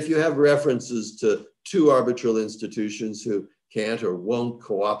 that if you have references to two arbitral institutions who can't or won't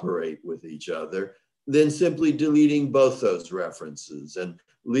cooperate with each other, then simply deleting both those references and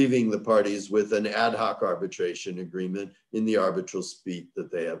leaving the parties with an ad hoc arbitration agreement in the arbitral suite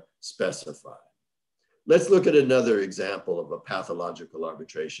that they have specified. Let's look at another example of a pathological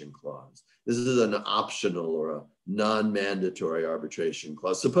arbitration clause. This is an optional or a non-mandatory arbitration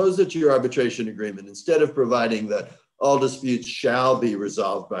clause. Suppose that your arbitration agreement, instead of providing that all disputes shall be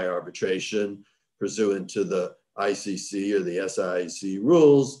resolved by arbitration pursuant to the ICC or the SIC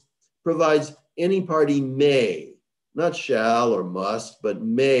rules, provides any party may, not shall or must, but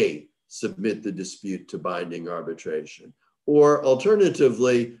may submit the dispute to binding arbitration. Or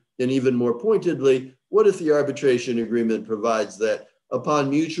alternatively, and even more pointedly, what if the arbitration agreement provides that upon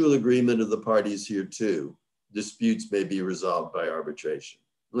mutual agreement of the parties hereto, disputes may be resolved by arbitration?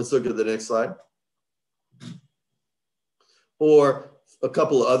 Let's look at the next slide. Or a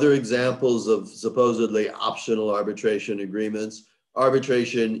couple other examples of supposedly optional arbitration agreements: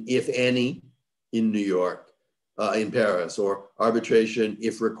 arbitration, if any, in New York, in Paris, or arbitration,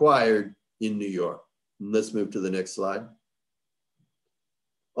 if required, in New York. And let's move to the next slide.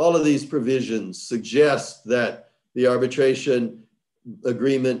 All of these provisions suggest that the arbitration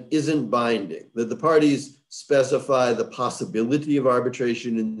agreement isn't binding, that the parties specify the possibility of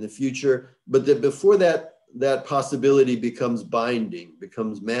arbitration in the future, but that before that possibility becomes binding,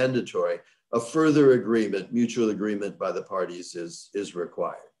 becomes mandatory, a further agreement, mutual agreement by the parties is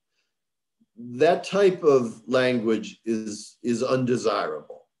required. That type of language is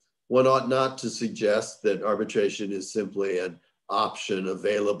undesirable. One ought not to suggest that arbitration is simply an option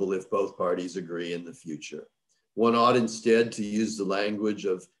available if both parties agree in the future. One ought instead to use the language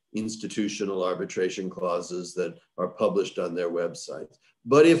of institutional arbitration clauses that are published on their websites.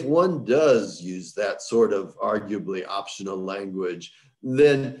 But if one does use that sort of arguably optional language,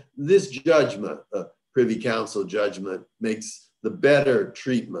 then this judgment, Privy Council judgment, makes the better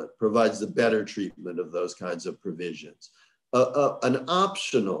treatment, provides the better treatment of those kinds of provisions. An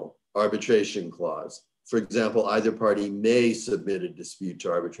optional arbitration clause, for example, either party may submit a dispute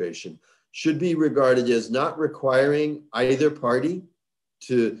to arbitration, should be regarded as not requiring either party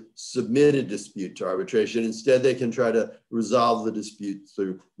to submit a dispute to arbitration. Instead, they can try to resolve the dispute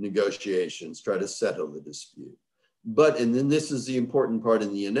through negotiations, try to settle the dispute. But, and then this is the important part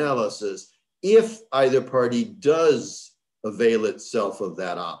in the analysis, if either party does avail itself of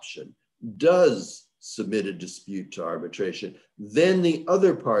that option, does submit a dispute to arbitration, then the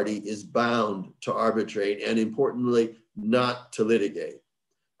other party is bound to arbitrate and, importantly, not to litigate.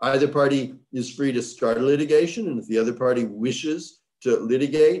 Either party is free to start a litigation, and if the other party wishes to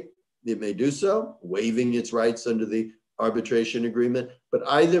litigate, it may do so, waiving its rights under the arbitration agreement, but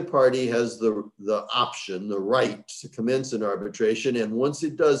either party has the option, the right to commence an arbitration, and once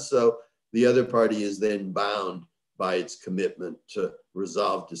it does so, the other party is then bound by its commitment to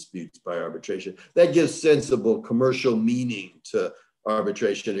resolve disputes by arbitration. That gives sensible commercial meaning to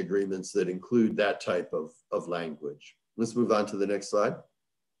arbitration agreements that include that type of language. Let's move on to the next slide.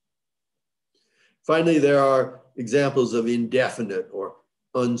 Finally, there are examples of indefinite or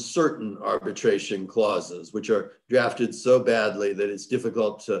uncertain arbitration clauses, which are drafted so badly that it's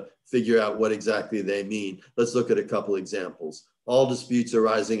difficult to figure out what exactly they mean. Let's look at a couple examples. All disputes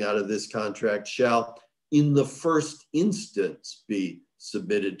arising out of this contract shall, in the first instance, be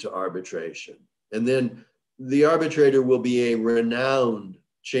submitted to arbitration. And then the arbitrator will be a renowned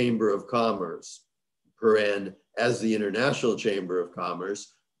chamber of commerce, as the International Chamber of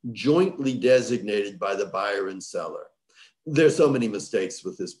Commerce, jointly designated by the buyer and seller. There's so many mistakes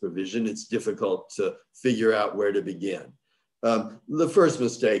with this provision, it's difficult to figure out where to begin. The first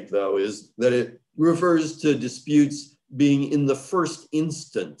mistake, though, is that it refers to disputes being in the first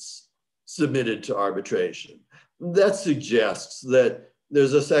instance submitted to arbitration. That suggests that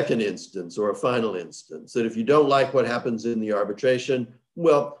there's a second instance or a final instance, that if you don't like what happens in the arbitration,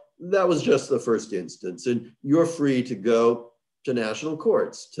 well, that was just the first instance, and you're free to go to national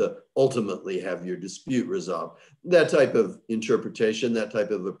courts to ultimately have your dispute resolved. That type of interpretation, that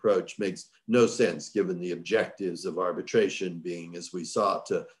type of approach makes no sense given the objectives of arbitration being, as we saw,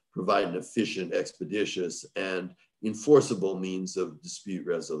 to provide an efficient, expeditious, and enforceable means of dispute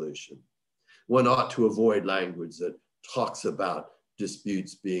resolution. One ought to avoid language that talks about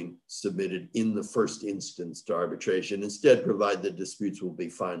disputes being submitted in the first instance to arbitration. Instead, provide that disputes will be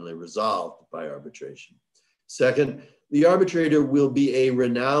finally resolved by arbitration. Second, the arbitrator will be a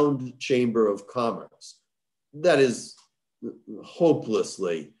renowned chamber of commerce. That is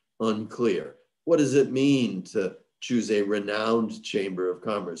hopelessly unclear. What does it mean to choose a renowned chamber of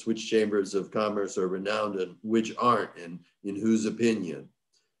commerce? Which chambers of commerce are renowned and which aren't, and in whose opinion?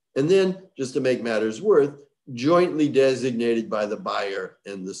 And then, just to make matters worse, jointly designated by the buyer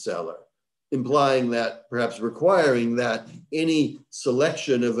and the seller, implying that, perhaps requiring that any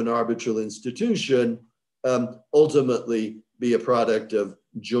selection of an arbitral institution ultimately be a product of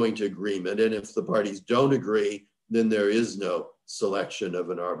joint agreement. And if the parties don't agree, then there is no selection of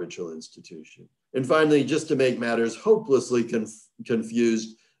an arbitral institution. And finally, just to make matters hopelessly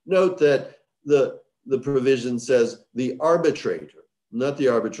confused, note that the provision says the arbitrator, not the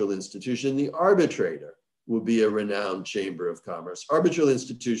arbitral institution, the arbitrator will be a renowned chamber of commerce. Arbitral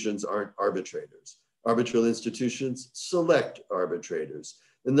institutions aren't arbitrators. Arbitral institutions select arbitrators.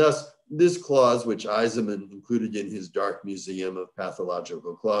 And thus, this clause, which Eisenman included in his dark museum of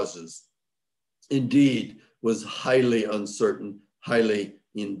pathological clauses, indeed was highly uncertain, highly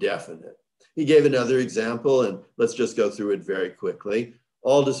indefinite. He gave another example, and let's just go through it very quickly.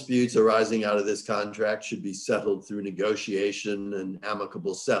 All disputes arising out of this contract should be settled through negotiation and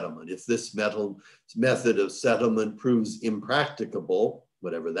amicable settlement. If this method of settlement proves impracticable,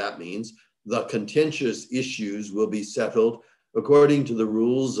 whatever that means, the contentious issues will be settled according to the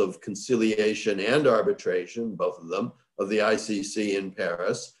rules of conciliation and arbitration, both of them, of the ICC in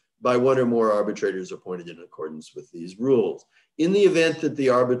Paris, by one or more arbitrators appointed in accordance with these rules. In the event that the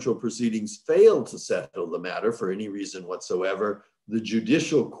arbitral proceedings fail to settle the matter for any reason whatsoever, the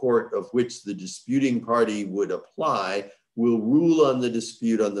judicial court of which the disputing party would apply will rule on the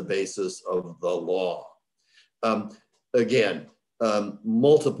dispute on the basis of the law.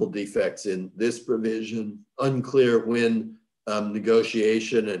 Multiple defects in this provision, unclear when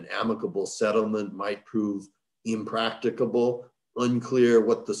negotiation and amicable settlement might prove impracticable, unclear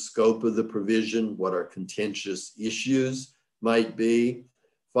what the scope of the provision, what our contentious issues might be.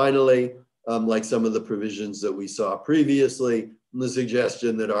 Finally, like some of the provisions that we saw previously, the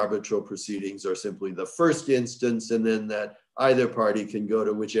suggestion that arbitral proceedings are simply the first instance, and then that either party can go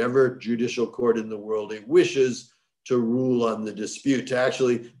to whichever judicial court in the world it wishes to rule on the dispute, to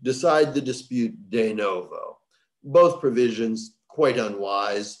actually decide the dispute de novo. Both provisions quite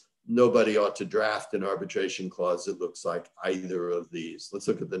unwise. Nobody ought to draft an arbitration clause that looks like either of these. Let's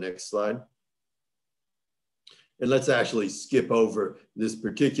look at the next slide. And let's actually skip over this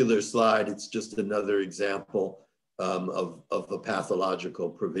particular slide. It's just another example of a pathological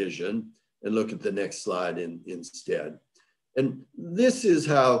provision, and look at the next slide instead. And this is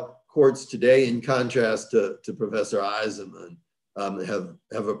how courts today, in contrast to Professor Eisenman,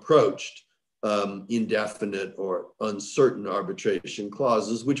 have approached indefinite or uncertain arbitration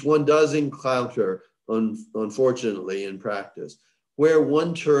clauses, which one does encounter, unfortunately, in practice. Where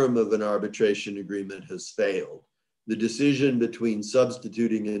one term of an arbitration agreement has failed, the decision between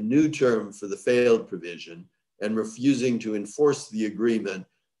substituting a new term for the failed provision and refusing to enforce the agreement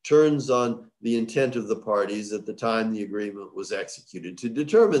turns on the intent of the parties at the time the agreement was executed. To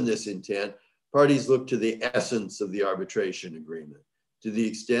determine this intent, parties look to the essence of the arbitration agreement. To the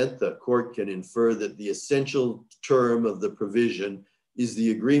extent the court can infer that the essential term of the provision is the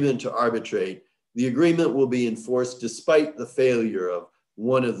agreement to arbitrate, the agreement will be enforced despite the failure of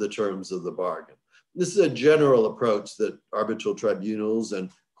one of the terms of the bargain. This is a general approach that arbitral tribunals and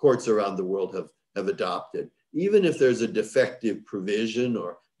courts around the world have adopted. Even if there's a defective provision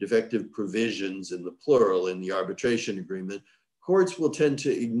or defective provisions in the plural in the arbitration agreement, courts will tend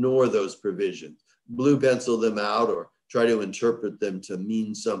to ignore those provisions, blue pencil them out, or try to interpret them to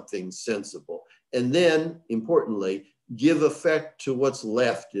mean something sensible. And then, importantly, give effect to what's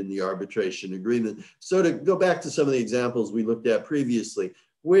left in the arbitration agreement. So to go back to some of the examples we looked at previously,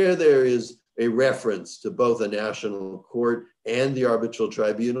 where there is a reference to both a national court and the arbitral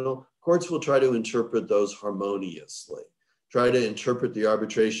tribunal, courts will try to interpret those harmoniously, try to interpret the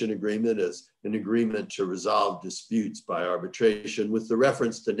arbitration agreement as an agreement to resolve disputes by arbitration, with the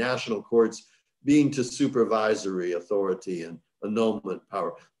reference to national courts being to supervisory authority and annulment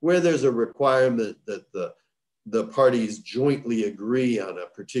power. Where there's a requirement that the parties jointly agree on a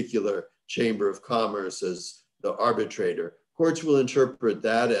particular chamber of commerce as the arbitrator, courts will interpret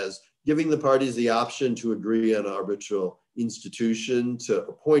that as giving the parties the option to agree on an arbitral institution to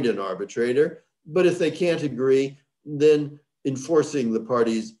appoint an arbitrator. But if they can't agree, then enforcing the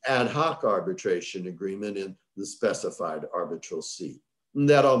parties' ad hoc arbitration agreement in the specified arbitral seat. And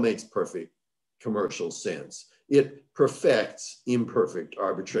that all makes perfect commercial sense. It perfects imperfect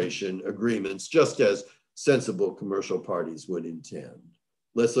arbitration agreements, just as sensible commercial parties would intend.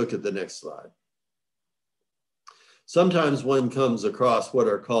 Let's look at the next slide. Sometimes one comes across what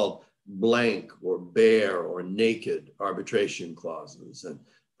are called blank or bare or naked arbitration clauses. And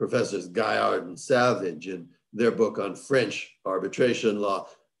Professors Gaillard and Savage, in their book on French arbitration law,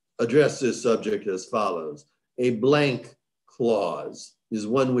 address this subject as follows. A blank clause is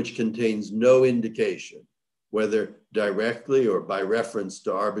one which contains no indication, whether directly or by reference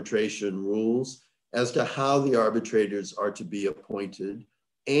to arbitration rules, as to how the arbitrators are to be appointed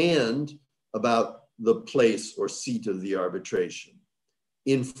and about the place or seat of the arbitration.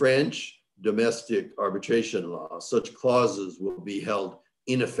 In French domestic arbitration law, such clauses will be held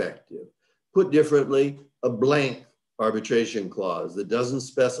ineffective. Put differently, a blank arbitration clause that doesn't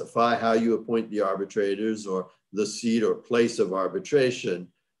specify how you appoint the arbitrators or the seat or place of arbitration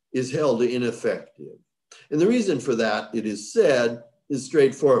is held ineffective. And the reason for that, it is said, is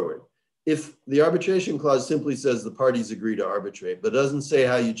straightforward. If the arbitration clause simply says the parties agree to arbitrate, but doesn't say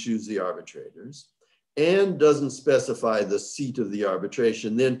how you choose the arbitrators, and doesn't specify the seat of the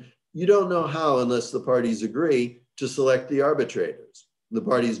arbitration, then you don't know how, unless the parties agree, to select the arbitrators. The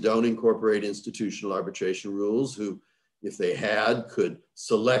parties don't incorporate institutional arbitration rules, who, if they had, could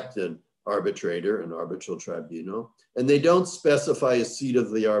select an arbitrator, an arbitral tribunal, and they don't specify a seat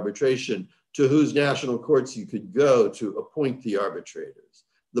of the arbitration to whose national courts you could go to appoint the arbitrators.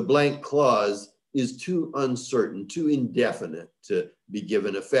 The blank clause is too uncertain, too indefinite to be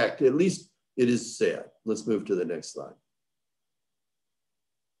given effect. At least it is said. Let's move to the next slide.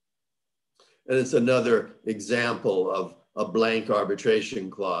 And it's another example of a blank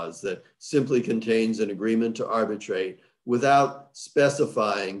arbitration clause that simply contains an agreement to arbitrate without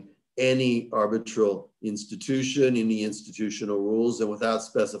specifying any arbitral institution, any institutional rules, and without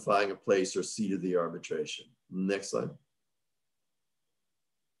specifying a place or seat of the arbitration. Next slide.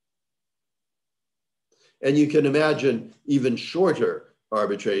 And you can imagine even shorter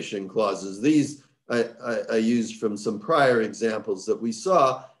arbitration clauses. These I used from some prior examples that we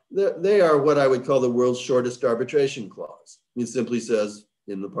saw. They are what I would call the world's shortest arbitration clause. It simply says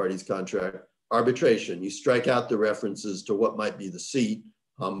in the parties' contract, arbitration. You strike out the references to what might be the seat,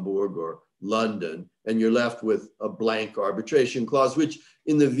 Hamburg or London, and you're left with a blank arbitration clause, which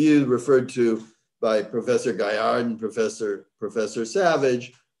in the view referred to by Professor Gaillard and Professor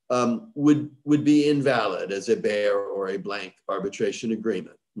Savage would be invalid as a bare or a blank arbitration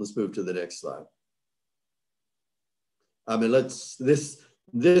agreement. Let's move to the next slide. I mean, this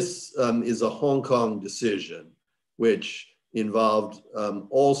is a Hong Kong decision, which involved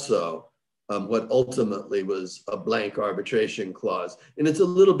also what ultimately was a blank arbitration clause. And it's a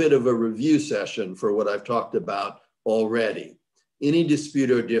little bit of a review session for what I've talked about already. Any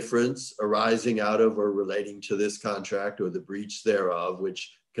dispute or difference arising out of or relating to this contract or the breach thereof,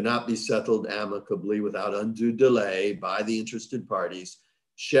 which cannot be settled amicably without undue delay by the interested parties,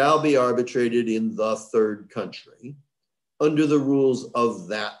 shall be arbitrated in the third country under the rules of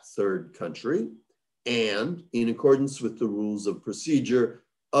that third country and in accordance with the rules of procedure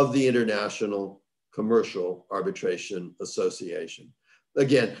of the International Commercial Arbitration Association.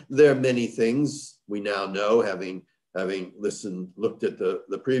 Again, there are many things we now know, having looked at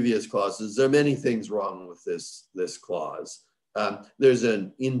the previous clauses, there are many things wrong with this clause. There's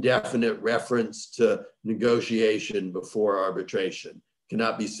an indefinite reference to negotiation before arbitration,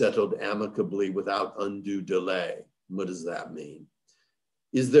 cannot be settled amicably without undue delay. What does that mean?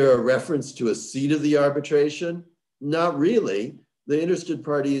 Is there a reference to a seat of the arbitration? Not really. The interested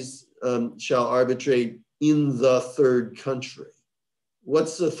parties shall arbitrate in the third country.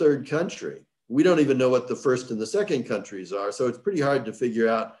 What's the third country? We don't even know what the first and the second countries are, so it's pretty hard to figure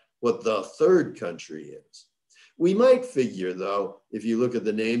out what the third country is. We might figure, though, if you look at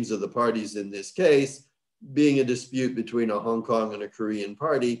the names of the parties in this case, being a dispute between a Hong Kong and a Korean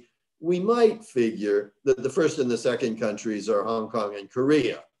party, we might figure that the first and the second countries are Hong Kong and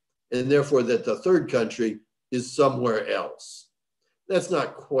Korea, and therefore that the third country is somewhere else. That's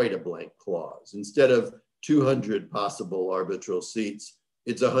not quite a blank clause. Instead of 200 possible arbitral seats,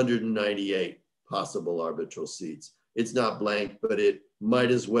 it's 198 possible arbitral seats. It's not blank, but it might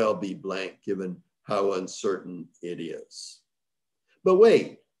as well be blank given how uncertain it is. But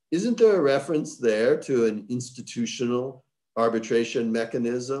wait, isn't there a reference there to an institutional arbitration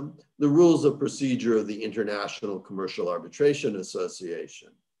mechanism? The rules of procedure of the International Commercial Arbitration Association.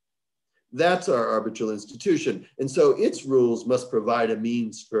 That's our arbitral institution. And so its rules must provide a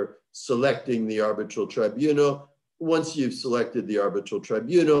means for selecting the arbitral tribunal. Once you've selected the arbitral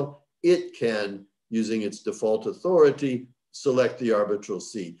tribunal, it can, using its default authority, select the arbitral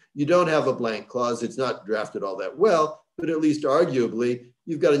seat. You don't have a blank clause. It's not drafted all that well, but at least arguably,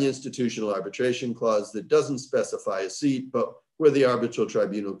 you've got an institutional arbitration clause that doesn't specify a seat, but where the arbitral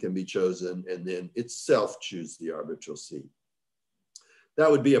tribunal can be chosen and then itself choose the arbitral seat. That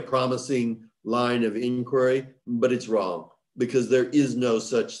would be a promising line of inquiry, but it's wrong because there is no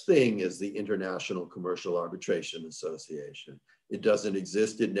such thing as the International Commercial Arbitration Association. It doesn't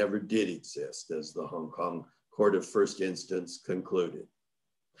exist. It never did exist, as the Hong Kong Court of First Instance concluded.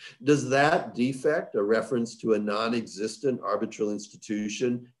 Does that defect, a reference to a non-existent arbitral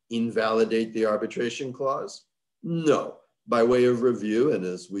institution, invalidate the arbitration clause? No. By way of review, and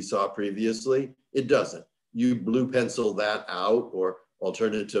as we saw previously, it doesn't. You blue pencil that out, or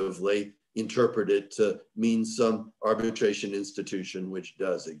alternatively interpret it to mean some arbitration institution which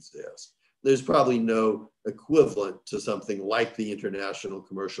does exist. There's probably no equivalent to something like the International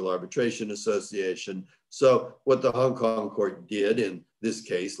Commercial Arbitration Association. So what the Hong Kong court did in this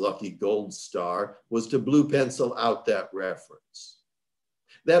case, Lucky Gold Star, was to blue pencil out that reference.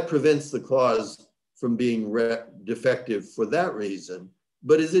 That prevents the clause from being defective for that reason,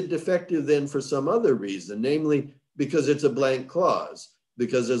 but is it defective then for some other reason, namely because it's a blank clause?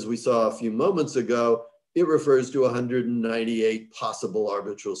 Because as we saw a few moments ago, it refers to 198 possible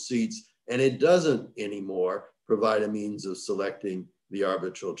arbitral seats, and it doesn't anymore provide a means of selecting the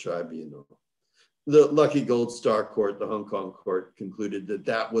arbitral tribunal. The Lucky Gold Star court, the Hong Kong court, concluded that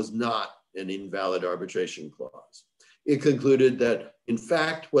that was not an invalid arbitration clause. It concluded that, in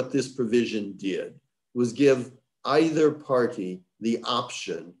fact, what this provision did was give either party the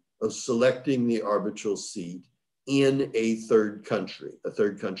option of selecting the arbitral seat in a third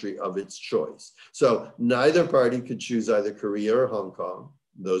country of its choice. So neither party could choose either Korea or Hong Kong,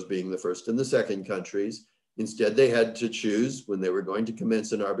 those being the first and the second countries. Instead, they had to choose, when they were going to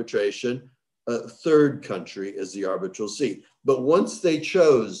commence an arbitration, a third country as the arbitral seat. But once they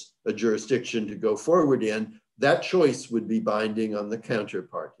chose a jurisdiction to go forward in, that choice would be binding on the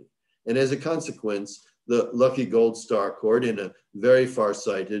counterparty. And as a consequence, the Lucky Gold Star court, in a very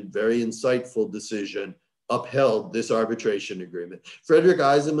far-sighted, very insightful decision, upheld this arbitration agreement. Frederick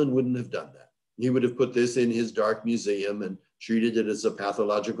Eisenman wouldn't have done that. He would have put this in his dark museum and treated it as a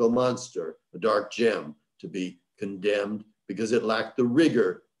pathological monster, a dark gem, to be condemned because it lacked the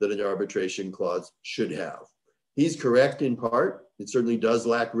rigor that an arbitration clause should have. He's correct in part. It certainly does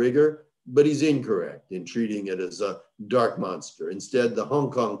lack rigor, but he's incorrect in treating it as a dark monster. Instead, the Hong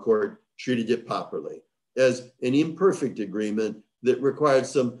Kong court treated it properly as an imperfect agreement that required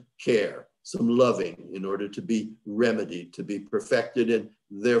some care, some loving in order to be remedied, to be perfected, and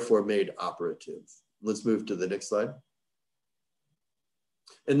therefore made operative. Let's move to the next slide.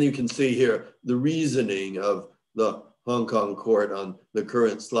 And you can see here the reasoning of the Hong Kong court on the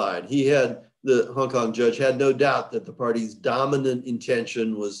current slide. The Hong Kong judge had no doubt that the party's dominant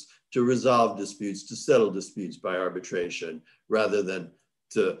intention was to resolve disputes, to settle disputes by arbitration, rather than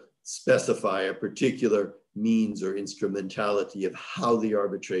to specify a particular means or instrumentality of how the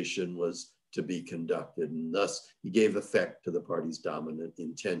arbitration was to be conducted. And thus, he gave effect to the party's dominant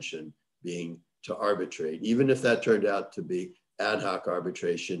intention being to arbitrate, even if that turned out to be ad hoc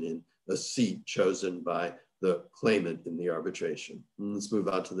arbitration in a seat chosen by the claimant in the arbitration. And let's move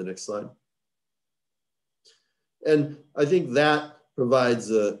on to the next slide. And I think that provides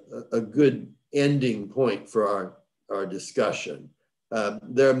a good ending point for our discussion.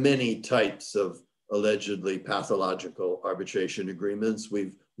 There are many types of allegedly pathological arbitration agreements.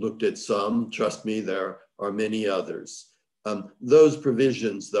 We've looked at some. Trust me, there are many others. Those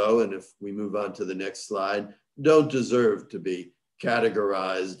provisions, though, and if we move on to the next slide, don't deserve to be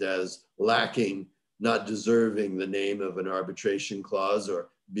categorized as lacking, not deserving the name of an arbitration clause or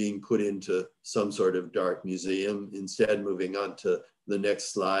being put into some sort of dark museum. Instead, moving on to the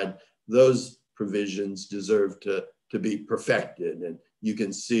next slide, those provisions deserve to be perfected. And you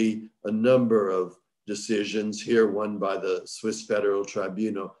can see a number of decisions, here one by the Swiss Federal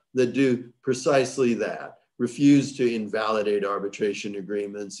Tribunal, that do precisely that, refuse to invalidate arbitration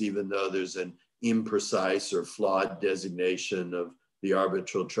agreements, even though there's an imprecise or flawed designation of the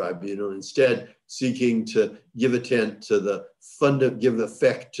arbitral tribunal, instead seeking to give effect to the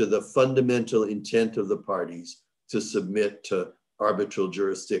fundamental intent of the parties to submit to arbitral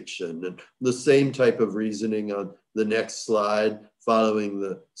jurisdiction. And the same type of reasoning on the next slide, following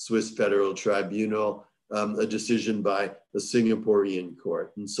the Swiss Federal Tribunal, a decision by the Singaporean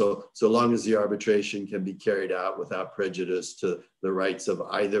court. And so long as the arbitration can be carried out without prejudice to the rights of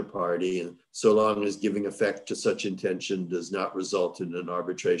either party, and so long as giving effect to such intention does not result in an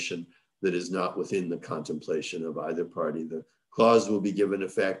arbitration that is not within the contemplation of either party, the clause will be given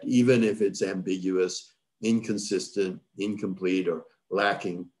effect, even if it's ambiguous, inconsistent, incomplete, or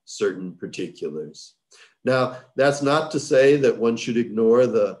lacking certain particulars. Now, that's not to say that one should ignore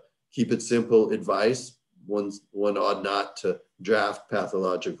the keep it simple advice. One ought not to draft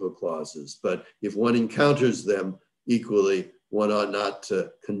pathological clauses, but if one encounters them equally, one ought not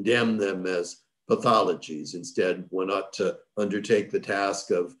to condemn them as pathologies. Instead, one ought to undertake the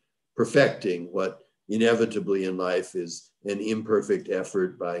task of perfecting what inevitably in life is an imperfect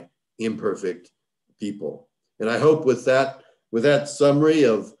effort by imperfect people. And I hope with that summary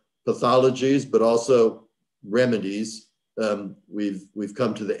of pathologies, but also remedies, we've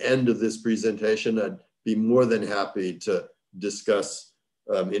come to the end of this presentation. I'd be more than happy to discuss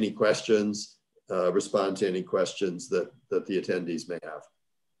any questions, respond to any questions that the attendees may have.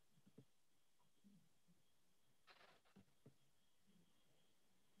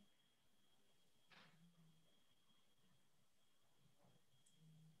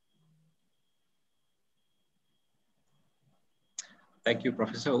 Thank you,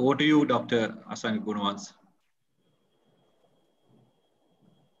 Professor. Over to you, Dr. Asanga Gunawans.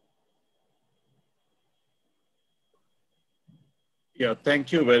 Yeah,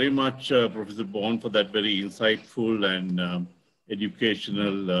 thank you very much, Professor Bond, for that very insightful and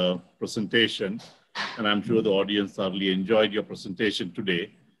educational presentation. And I'm sure the audience thoroughly enjoyed your presentation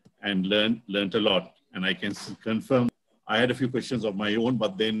today and learned a lot. And I can confirm, I had a few questions of my own,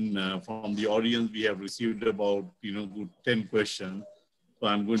 but then from the audience, we have received about good 10 questions. So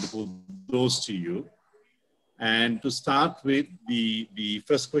I'm going to put those to you. And to start with, the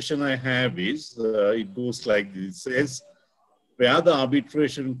first question I have is, it goes like this. It says, where the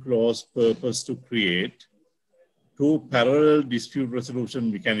arbitration clause purpose to create two parallel dispute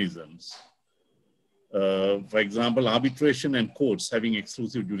resolution mechanisms. For example, arbitration and courts having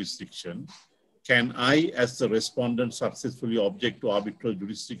exclusive jurisdiction. Can I, as the respondent, successfully object to arbitral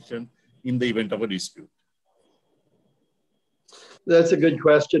jurisdiction in the event of a dispute? That's a good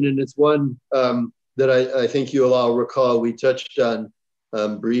question, and it's one that I think you'll all recall we touched on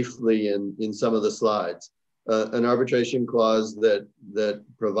briefly in some of the slides. An arbitration clause that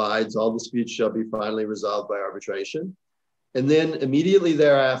provides all disputes shall be finally resolved by arbitration. And then immediately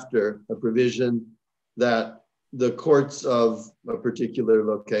thereafter, a provision that the courts of a particular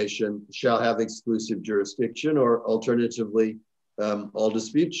location shall have exclusive jurisdiction, or alternatively, all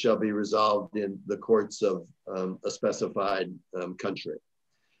disputes shall be resolved in the courts of a specified country.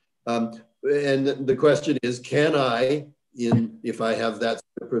 And the question is, can I, if I have that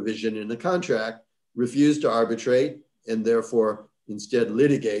provision in the contract, refuse to arbitrate and therefore instead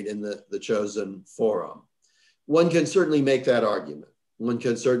litigate in the chosen forum? One can certainly make that argument. One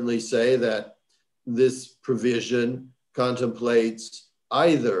can certainly say that this provision contemplates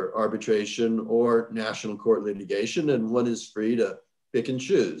either arbitration or national court litigation, and one is free to pick and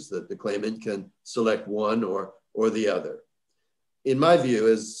choose, that the claimant can select one or the other. In my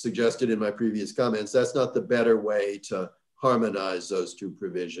view, as suggested in my previous comments, that's not the better way to harmonize those two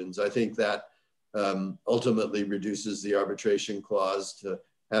provisions. I think that ultimately reduces the arbitration clause to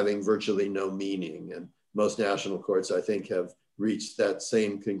having virtually no meaning. And most national courts, I think, have reached that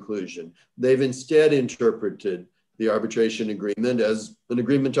same conclusion. They've instead interpreted the arbitration agreement as an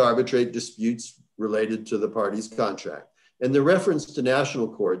agreement to arbitrate disputes related to the party's contract. And the reference to national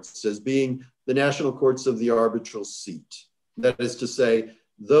courts as being the national courts of the arbitral seat. That is to say,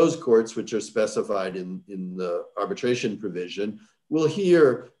 those courts which are specified in the arbitration provision will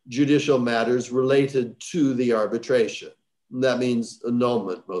hear judicial matters related to the arbitration. And that means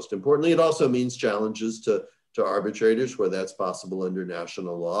annulment, most importantly. It also means challenges to arbitrators where that's possible under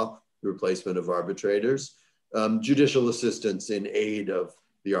national law, the replacement of arbitrators, judicial assistance in aid of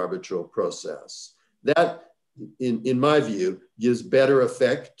the arbitral process. That, in my view, gives better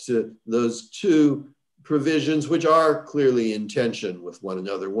effect to those two provisions which are clearly in tension with one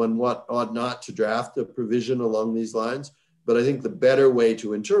another. One ought not to draft a provision along these lines, but I think the better way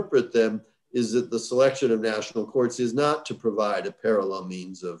to interpret them is that the selection of national courts is not to provide a parallel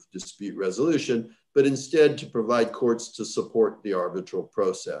means of dispute resolution, but instead to provide courts to support the arbitral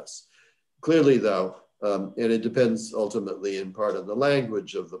process. Clearly, though, and it depends ultimately in part on the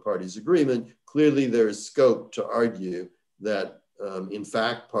language of the parties' agreement, clearly there is scope to argue that, in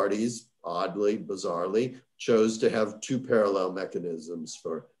fact, parties, oddly, bizarrely, chose to have two parallel mechanisms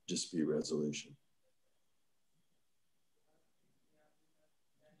for dispute resolution.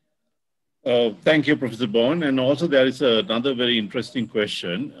 Thank you, Professor Bond. And also there is another very interesting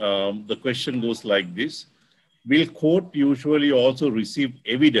question. The question goes like this. Will court usually also receive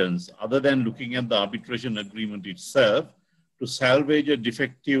evidence other than looking at the arbitration agreement itself to salvage a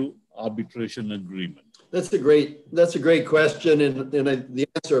defective arbitration agreement? That's a great question. And the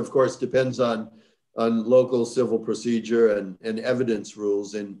answer, of course, depends on local civil procedure and evidence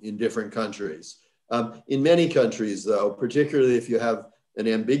rules in different countries. In many countries, though, particularly if you have an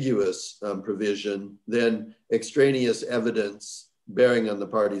ambiguous provision, then extraneous evidence bearing on the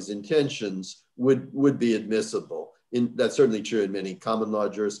party's intentions would be admissible. That's certainly true in many common law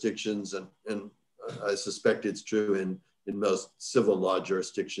jurisdictions, and I suspect it's true in most civil law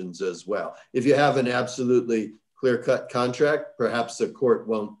jurisdictions as well. If you have an absolutely clear-cut contract, perhaps the court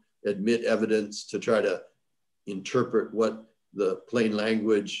won't admit evidence to try to interpret what the plain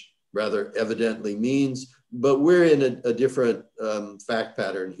language rather evidently means. But we're in a different fact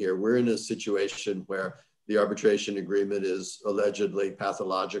pattern here. We're in a situation where the arbitration agreement is allegedly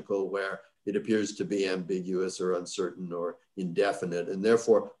pathological, where it appears to be ambiguous or uncertain or indefinite. And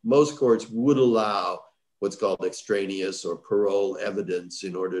therefore, most courts would allow what's called extraneous or parole evidence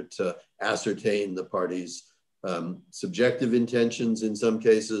in order to ascertain the party's subjective intentions in some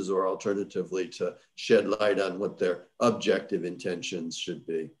cases, or alternatively to shed light on what their objective intentions should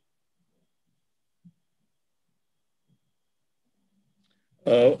be.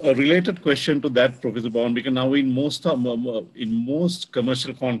 A related question to that, Professor Bond, because now in most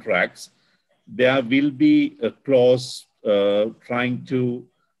commercial contracts, there will be a clause trying to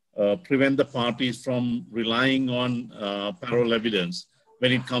prevent the parties from relying on parole evidence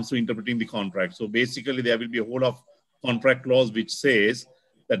when it comes to interpreting the contract. So basically, there will be a whole of contract clause which says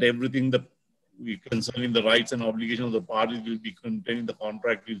that everything that concerning the rights and obligations of the parties will be contained in the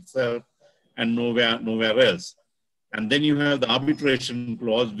contract itself and nowhere else. And then you have the arbitration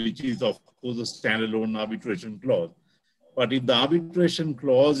clause, which is of course a standalone arbitration clause. But if the arbitration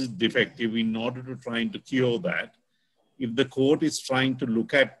clause is defective, in order to try to cure that, if the court is trying to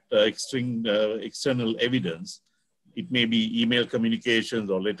look at external evidence, it may be email communications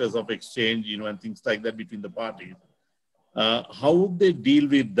or letters of exchange, and things like that between the parties. How would they deal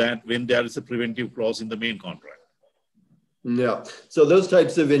with that when there is a preventive clause in the main contract? Yeah, so those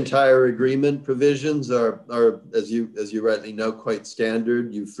types of entire agreement provisions are as you rightly know, quite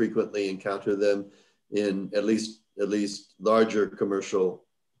standard. You frequently encounter them in at least larger commercial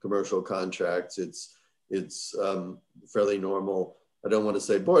contracts. It's fairly normal. I don't want to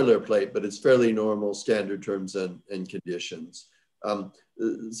say boilerplate, but it's fairly normal standard terms and conditions.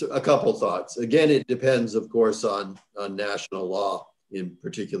 So a couple thoughts. Again, it depends, of course, on national law in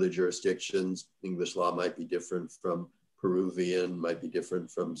particular jurisdictions. English law might be different from Peruvian, might be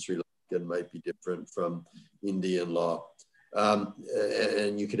different from Sri Lankan, might be different from Indian law.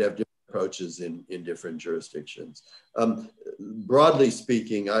 And you could have different approaches in different jurisdictions. Broadly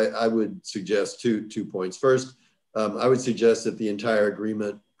speaking, I would suggest two points. First, I would suggest that the entire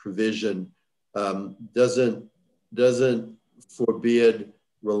agreement provision doesn't forbid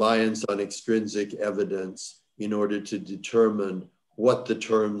reliance on extrinsic evidence in order to determine what the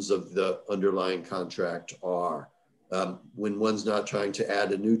terms of the underlying contract are. When one's not trying to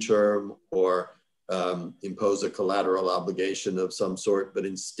add a new term or impose a collateral obligation of some sort, but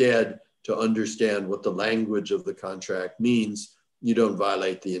instead to understand what the language of the contract means, you don't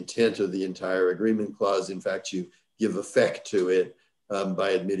violate the intent of the entire agreement clause. In fact, you give effect to it by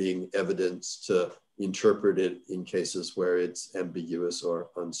admitting evidence to interpret it in cases where it's ambiguous or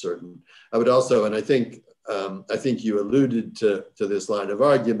uncertain. I would also, and I think you alluded to this line of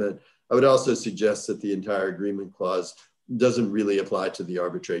argument, I would also suggest that the entire agreement clause doesn't really apply to the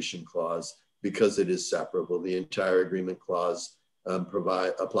arbitration clause because it is separable. The entire agreement clause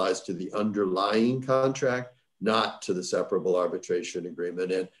applies to the underlying contract, not to the separable arbitration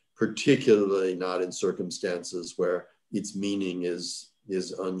agreement, and particularly not in circumstances where its meaning is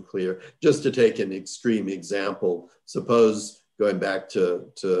unclear. Just to take an extreme example, suppose, going back to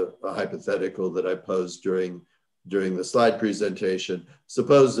a hypothetical that I posed during the slide presentation,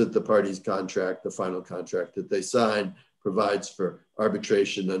 suppose that the party's contract, the final contract that they sign, provides for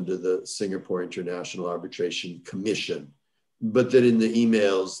arbitration under the Singapore International Arbitration Commission. but that in the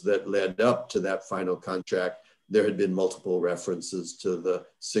emails that led up to that final contract, there had been multiple references to the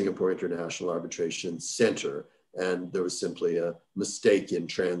Singapore International Arbitration Center, and there was simply a mistake in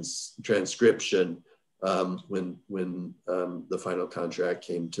transcription when the final contract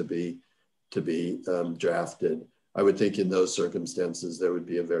came to be drafted. I would think in those circumstances, there would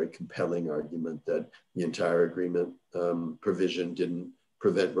be a very compelling argument that the entire agreement provision didn't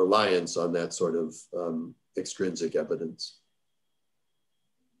prevent reliance on that sort of extrinsic evidence.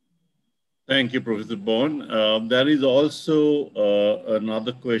 Thank you, Professor Bond. There is also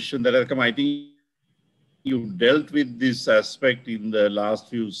another question that has come. I think you dealt with this aspect in the last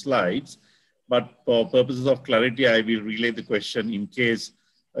few slides, but for purposes of clarity, I will relay the question in case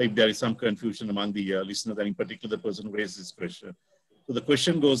if there is some confusion among the listeners, and in particular the person who raised this question. So the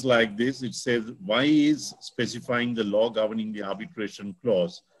question goes like this. It says, why is specifying the law governing the arbitration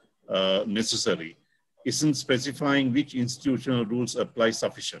clause necessary? Isn't specifying which institutional rules apply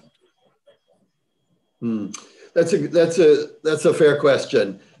sufficient? That's a fair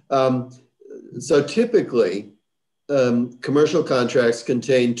question. So typically, commercial contracts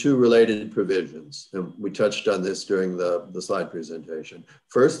contain two related provisions, and we touched on this during the slide presentation.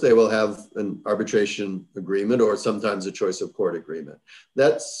 First, they will have an arbitration agreement or sometimes a choice of court agreement.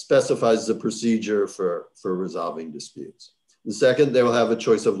 That specifies the procedure for resolving disputes. The second, they will have a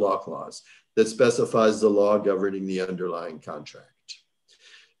choice of law clause that specifies the law governing the underlying contract.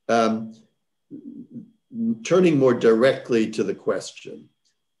 Turning more directly to the question,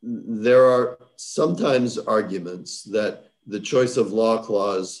 there are sometimes arguments that the choice of law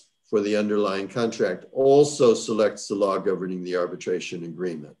clause for the underlying contract also selects the law governing the arbitration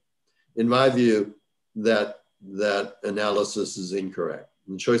agreement. In my view, that analysis is incorrect.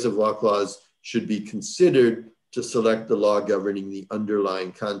 The choice of law clause should be considered to select the law governing the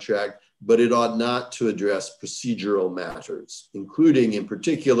underlying contract, but it ought not to address procedural matters, including in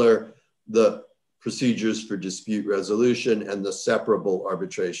particular the procedures for dispute resolution and the separable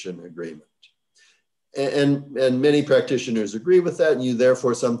arbitration agreement. And many practitioners agree with that, and you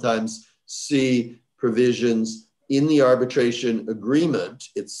therefore sometimes see provisions in the arbitration agreement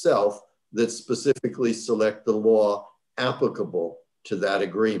itself that specifically select the law applicable to that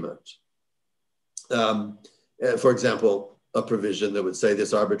agreement. For example, a provision that would say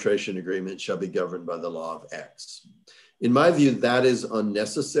this arbitration agreement shall be governed by the law of X. In my view, that is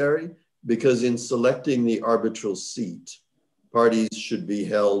unnecessary, because in selecting the arbitral seat, parties should be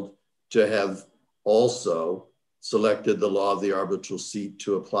held to have also selected the law of the arbitral seat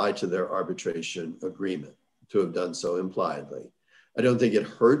to apply to their arbitration agreement, to have done so impliedly. I don't think it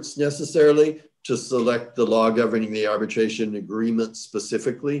hurts necessarily to select the law governing the arbitration agreement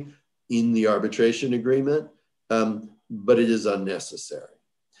specifically in the arbitration agreement, but it is unnecessary.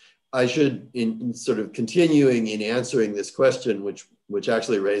 I should, in sort of continuing in answering this question, which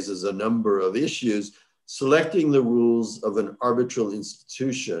actually raises a number of issues, selecting the rules of an arbitral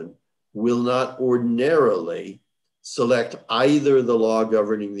institution will not ordinarily select either the law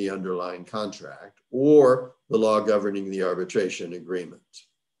governing the underlying contract or the law governing the arbitration agreement.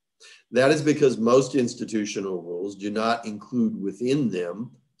 That is because most institutional rules do not include within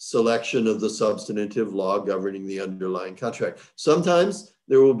them selection of the substantive law governing the underlying contract. Sometimes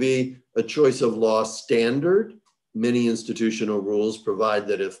there will be a choice of law standard. Many institutional rules provide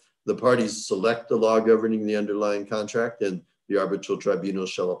that if the parties select the law governing the underlying contract, then the arbitral tribunal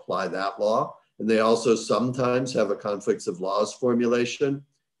shall apply that law. And they also sometimes have a conflicts of laws formulation.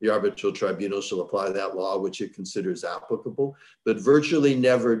 The arbitral tribunal shall apply that law which it considers applicable. But virtually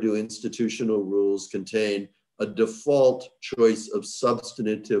never do institutional rules contain a default choice of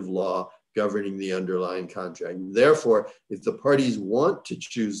substantive law governing the underlying contract. Therefore, if the parties want to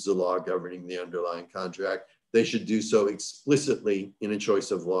choose the law governing the underlying contract, they should do so explicitly in a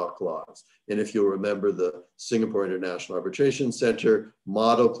choice of law clause. And if you'll remember, the Singapore International Arbitration Center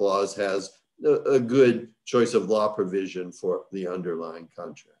model clause has a good choice of law provision for the underlying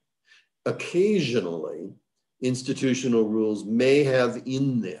contract. Occasionally, institutional rules may have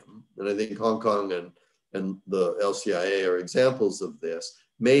in them, and I think Hong Kong and the LCIA are examples of this,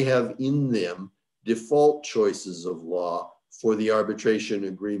 may have in them default choices of law for the arbitration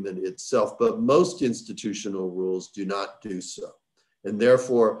agreement itself, but most institutional rules do not do so. And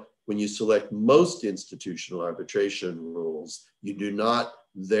therefore, when you select most institutional arbitration rules, you do not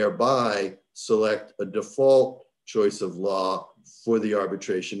thereby select a default choice of law for the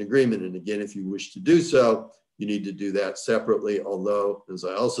arbitration agreement. And again, if you wish to do so, you need to do that separately, although, as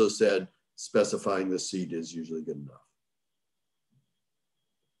I also said, specifying the seat is usually good enough.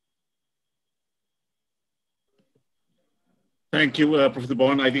 Thank you, Professor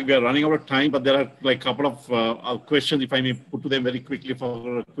Bond. I think we are running out of time, but there are like a couple of questions, if I may put to them very quickly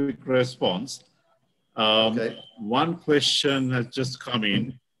for a quick response. Okay. One question has just come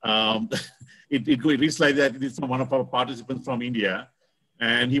in. It reads like that. It is from one of our participants from India,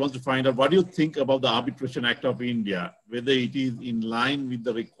 and he wants to find out, what do you think about the Arbitration Act of India, whether it is in line with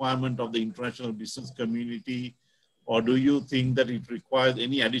the requirement of the international business community, or do you think that it requires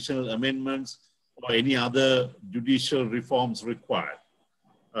any additional amendments or any other judicial reforms required?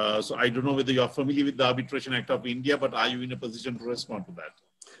 So I don't know whether you are familiar with the Arbitration Act of India, but are you in a position to respond to that?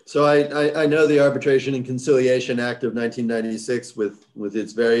 So I know the Arbitration and Conciliation Act of 1996 with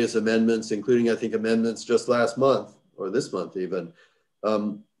its various amendments, including, I think, amendments just last month or this month even,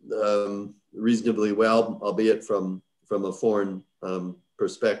 reasonably well, albeit from a foreign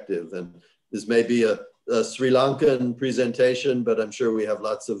perspective. And this may be a Sri Lankan presentation, but I'm sure we have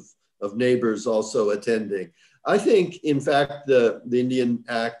lots of neighbors also attending. I think, in fact, the Indian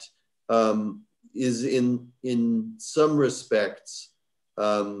Act is in some respects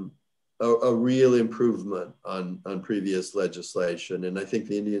a real improvement on previous legislation. And I think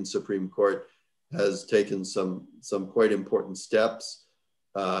the Indian Supreme Court has taken some quite important steps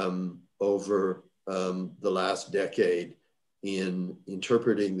over the last decade in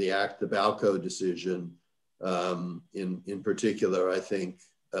interpreting the Act. The Balco decision in particular, I think,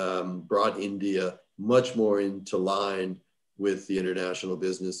 brought India much more into line with the international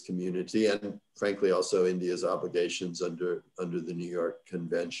business community, and frankly also India's obligations under the New York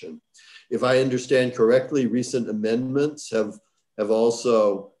Convention. If I understand correctly, recent amendments have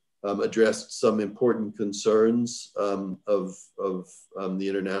also addressed some important concerns of the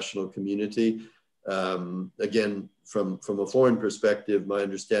international community. Again, from a foreign perspective, my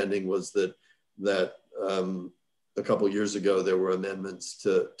understanding was that a couple of years ago there were amendments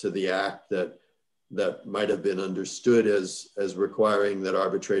to the Act that might have been understood as requiring that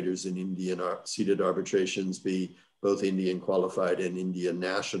arbitrators in Indian seated arbitrations be both Indian qualified and Indian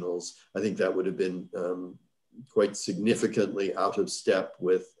nationals. I think that would have been quite significantly out of step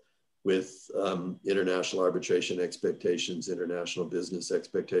with international arbitration expectations, international business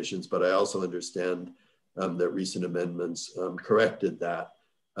expectations. But I also understand that recent amendments corrected that.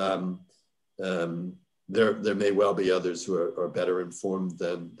 There may well be others who are better informed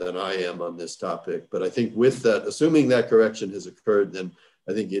than I am on this topic. But I think with that, assuming that correction has occurred, then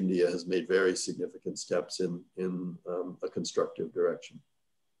I think India has made very significant steps in a constructive direction.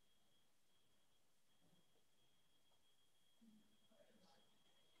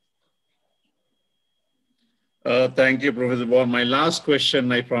 Thank you, Professor Bond. My last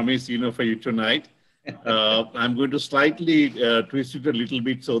question, I promise, for you tonight. I'm going to slightly twist it a little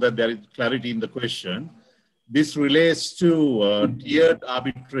bit so that there is clarity in the question. This relates to tiered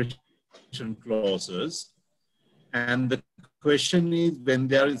arbitration clauses. And the question is, when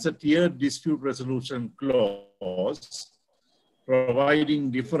there is a tiered dispute resolution clause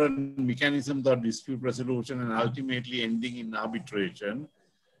providing different mechanisms of dispute resolution and ultimately ending in arbitration,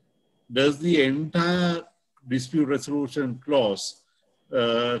 does the entire dispute resolution clause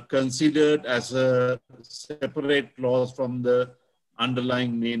considered as a separate clause from the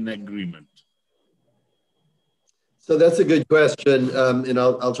underlying main agreement? So that's a good question, and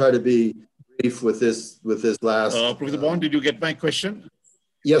I'll try to be brief with this last. Professor Bond, did you get my question?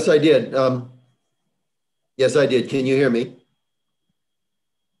 Yes, I did. Yes, I did. Can you hear me?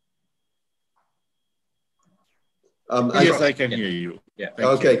 Yes, I can hear you. Yeah.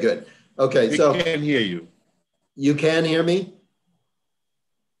 Okay, good. Okay, so we can hear you. You can hear me?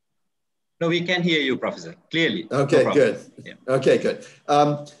 No, we can hear you, Professor, clearly. Okay, no good. Yeah. Okay, good.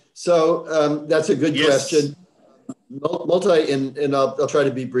 So that's a good question. And I'll try to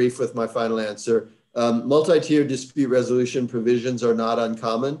be brief with my final answer. Multi-tier dispute resolution provisions are not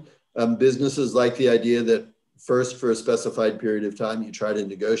uncommon. Businesses like the idea that first, for a specified period of time, you try to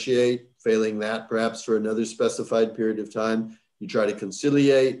negotiate. Failing that, perhaps for another specified period of time, you try to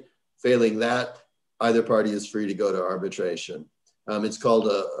conciliate. Failing that, either party is free to go to arbitration. It's called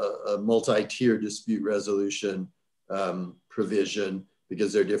a multi-tier dispute resolution provision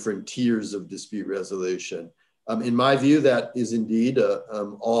because there are different tiers of dispute resolution. In my view, that is indeed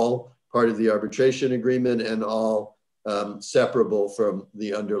all part of the arbitration agreement and all separable from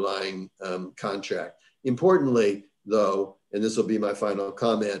the underlying contract. Importantly, though, and this will be my final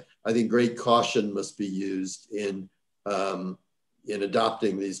comment, I think great caution must be used in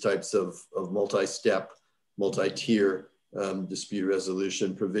adopting these types of multi-step, multi-tier dispute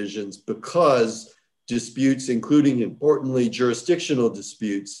resolution provisions, because disputes, including importantly jurisdictional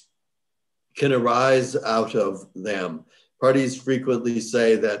disputes, can arise out of them. Parties frequently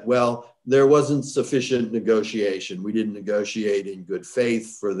say that, well, there wasn't sufficient negotiation. We didn't negotiate in good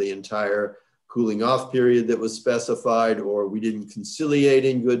faith for the entire cooling off period that was specified, or we didn't conciliate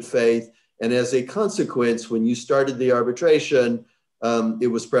in good faith. And as a consequence, when you started the arbitration, it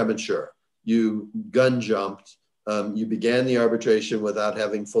was premature. You gun jumped. You began the arbitration without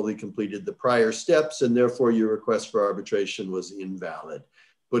having fully completed the prior steps, and therefore your request for arbitration was invalid.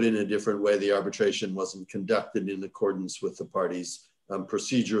 Put in a different way, the arbitration wasn't conducted in accordance with the parties'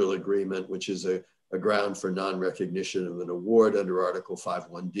 procedural agreement, which is a ground for non-recognition of an award under Article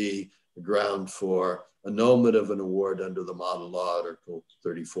 5.1d, a ground for annulment of an award under the model law, Article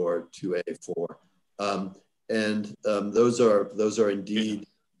 34.2a.4. Those are indeed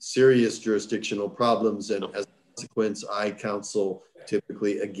serious jurisdictional problems, and as a consequence, I counsel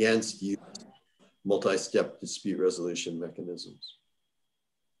typically against use multi-step dispute resolution mechanisms.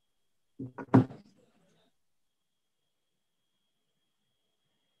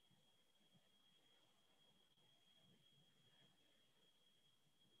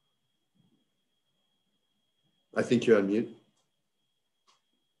 I think you're on mute.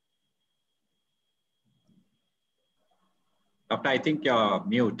 Doctor, I think you're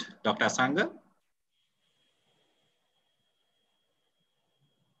mute. Dr. Asanga?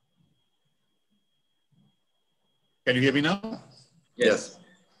 Can you hear me now? Yes.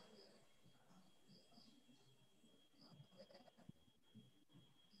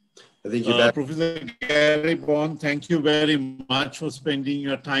 I think you're back. Professor Gary Bond, thank you very much for spending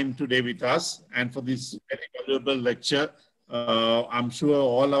your time today with us and for this very valuable lecture. I'm sure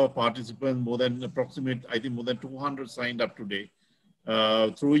all our participants, more than 200 signed up today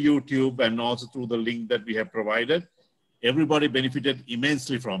through YouTube and also through the link that we have provided. Everybody benefited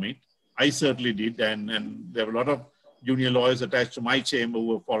immensely from it. I certainly did, and there were a lot of junior lawyers attached to my chamber who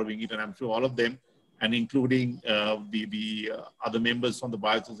were following it, and I'm sure all of them, and including the other members from the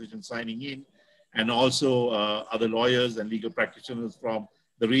Bar Association signing in, and also other lawyers and legal practitioners from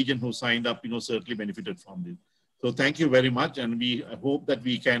the region who signed up, certainly benefited from this. So thank you very much, and we hope that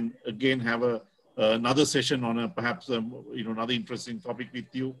we can again have another session on perhaps another interesting topic with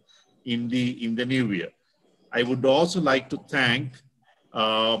you in the new year. I would also like to thank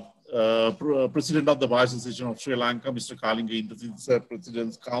President of the Bar Association of Sri Lanka, Mr. Kalinga,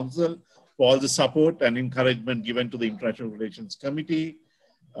 President's Council, for all the support and encouragement given to the International Relations Committee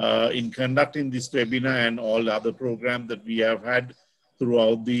in conducting this webinar and all the other programs that we have had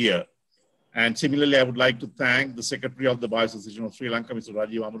throughout the year. And similarly, I would like to thank the Secretary of the Bar Association of Sri Lanka, Mr.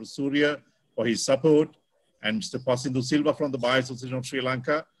 Rajiv Amarasuriya, for his support, and Mr. Pasindu Silva from the Bar Association of Sri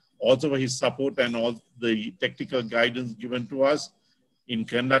Lanka, also for his support and all the technical guidance given to us in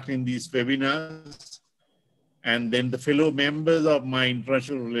conducting these webinars. And then the fellow members of my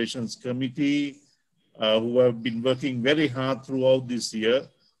International Relations Committee who have been working very hard throughout this year,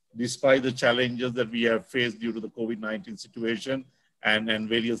 despite the challenges that we have faced due to the COVID-19 situation and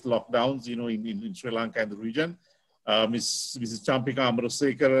various lockdowns, in Sri Lanka and the region. Mrs. Champika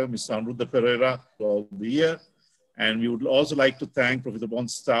Amarasekara, Mr. Anuruddha Pereira throughout the year. And we would also like to thank Professor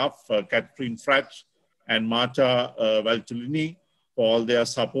Bond's staff, Catherine Fratch and Marta Valtulini, for all their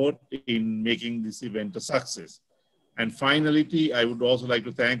support in making this event a success. And finally, I would also like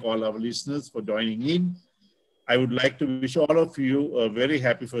to thank all our listeners for joining in. I would like to wish all of you a very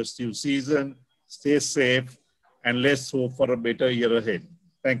happy festive season. Stay safe, and let's hope for a better year ahead.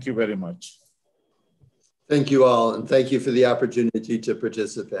 Thank you very much. Thank you all, and thank you for the opportunity to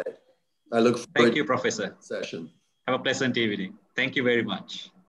participate. I look forward Thank you, Professor. to the session. Have a pleasant evening. Thank you very much.